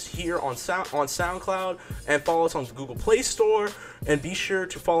follow us here on SoundCloud and follow us on the Google Play Store. And be sure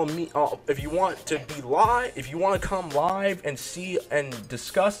to follow me if you want to be live. If you want to come live and see and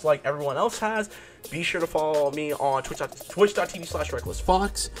discuss like everyone else has, be sure to follow me on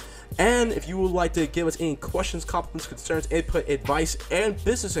twitch.tv/recklessfox. And if you would like to give us any questions, compliments, concerns, input, advice, and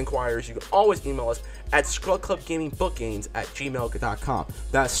business inquiries, you can always email us at scrubclubgamingbookgames@gmail.com.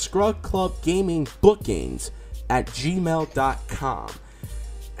 That's scrubclubgamingbookgames@gmail.com.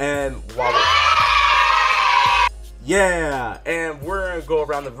 And and we're gonna go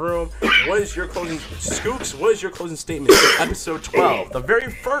around the room. What is your closing, Scoops? What is your closing statement for episode 12, the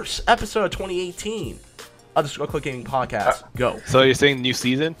very first episode of 2018 of the ScrubClub Gaming Podcast? Go. So you're saying new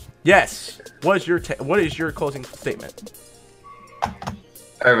season? Yes. What is your closing statement? I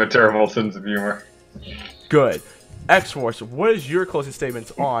have a terrible sense of humor. Good. X-Force, what is your closing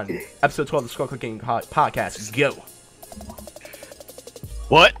statements on episode 12 of the ScrubClub Gaming Podcast? Go.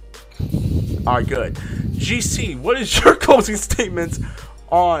 What? Alright, good. GC, what is your closing statements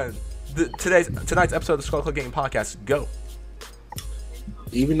on tonight's episode of the ScrubClub Gaming Podcast? Go.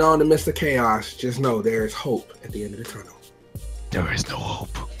 Even though in the midst of chaos, just know there is hope at the end of the tunnel. There is no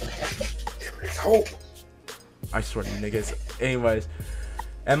hope. There is hope. I swear to you niggas. Anyways,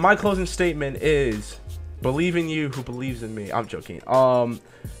 and my closing statement is, believe in you who believes in me. I'm joking.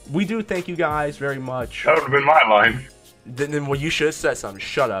 We do thank you guys very much. That would have been my line. Then well, you should have said something.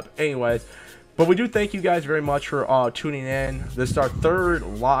 Shut up. Anyways, but we do thank you guys very much for tuning in. This is our third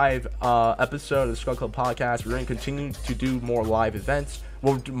live episode of the ScrubClub Podcast. We're going to continue to do more live events.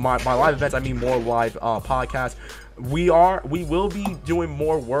 Well, my live events, I mean more live podcasts. We will be doing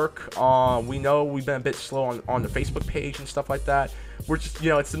more work. We know we've been a bit slow on the Facebook page and stuff like that. We're just,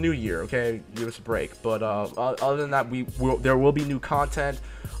 it's the new year, okay? Give us a break. But other than that, there will be new content.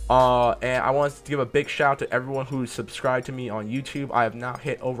 And I want to give a big shout to everyone who subscribed to me on YouTube. I have now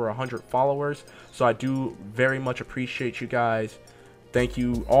hit over 100 followers, so I do very much appreciate you guys. Thank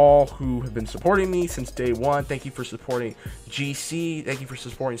you all who have been supporting me since day one. Thank you for supporting GC. Thank you for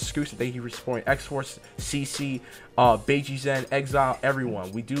supporting Scoops. Thank you for supporting X-Force, CC, Beiji Zen, Exile,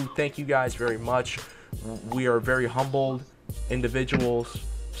 everyone. We do thank you guys very much. We are very humbled individuals.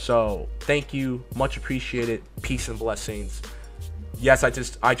 So thank you. Much appreciated. Peace and blessings. Yes, I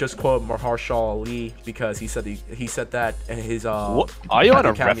just quoted Mahershala Ali because he said that in his What? Are you on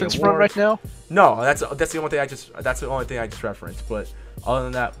a reference front right now? No, that's the only thing I just referenced. But other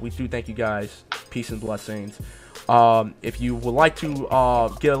than that, we do thank you guys. Peace and blessings. If you would like to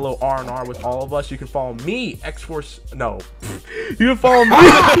get a little R&R with all of us, you can follow me, X-Force. No, you can follow me.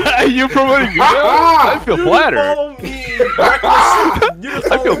 You promoting me? I feel flattered. Follow me,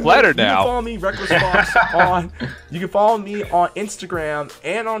 Reckless. I feel flattered now. You can follow me, Reckless Fox, on. You can follow me on Instagram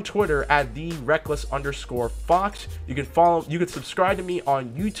and on Twitter at @the_Reckless_Fox. You can subscribe to me on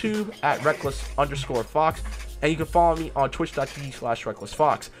YouTube at @Reckless_Fox, and you can follow me on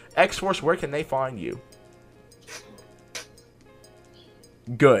twitch.tv/RecklessFox. X-Force, where can they find you?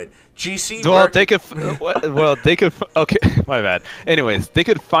 Good. GC. Well, they could. Okay, my bad. Anyways, they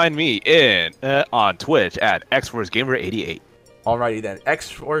could find me on Twitch at XForceGamer88. Alrighty then.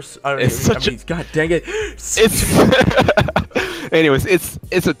 X-Force. God dang it. Anyways,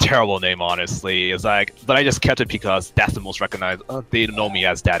 it's a terrible name, honestly. It's like, but I just kept it because that's the most recognized. They know me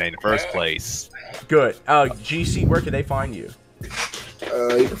as that in the first place. Good. GC, where can they find you?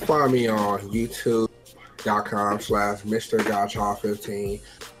 You can find me on YouTube.com/MrGotcha15,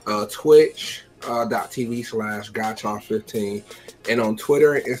 Twitch.tv/Gotcha15, and on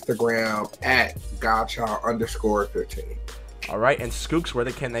Twitter and Instagram at Gotcha_15. All right, and Skooks, where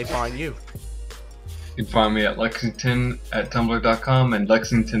can they find you? You can find me at Lexington at Tumblr.com and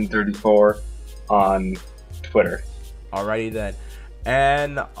Lexington34 on Twitter. Alrighty then.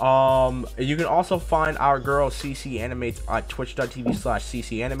 And you can also find our girl CC Animates at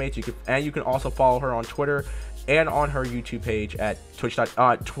twitch.tv/CC Animates. You can also follow her on Twitter and on her YouTube page at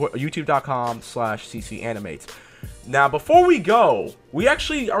youtube.com/CC Animates. Now, before we go, we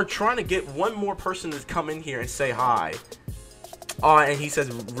actually are trying to get one more person to come in here and say hi. And he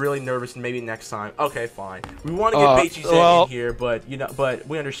says really nervous, and maybe next time. Okay, fine. We want to get Beiji-Zen in here, but but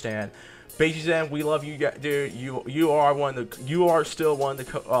we understand. Beiji-Zen, we love you, dude. You are still one of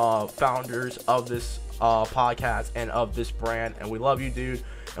the founders of this podcast and of this brand, and we love you, dude.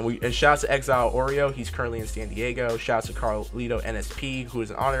 And shouts to Exile Oreo, he's currently in San Diego. Shouts to Carlito NSP, who is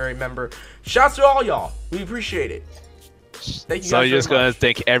an honorary member. Shouts to all y'all. We appreciate it. Thank you. So you're just gonna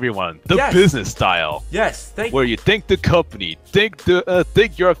thank everyone. The business style. Yes, thank you. Where you thank the company, thank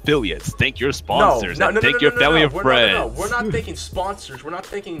your affiliates, thank your sponsors, and thank your family and friends. No, we're not thanking sponsors. We're not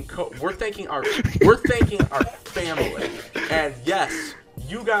thanking. We're thanking our family. And yes,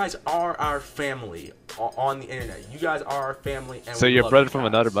 you guys are our family on the internet. You guys are our family. And so you're brother from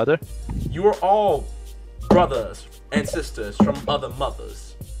another mother? You are all brothers and sisters from other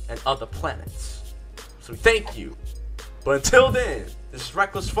mothers and other planets. So thank you. But until then, this is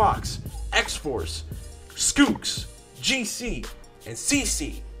Reckless Fox, X-Force, Skooks, GC, and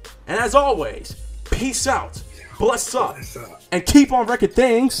CC. And as always, peace out, bless up, and keep on record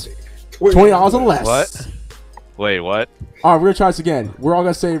things $20 or less. What? Wait, what? All right, we're going to try this again. We're all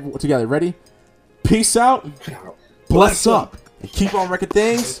going to say it together. Ready? Peace out, bless up, and keep on record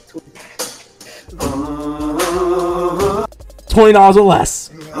things $20 or less.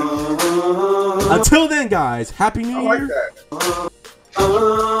 Until then, guys, Happy New Year.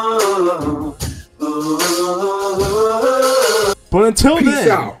 But until Peace then,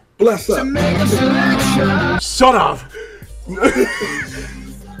 out. Bless up. Shut up.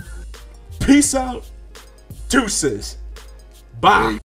 Peace out. Deuces. Bye.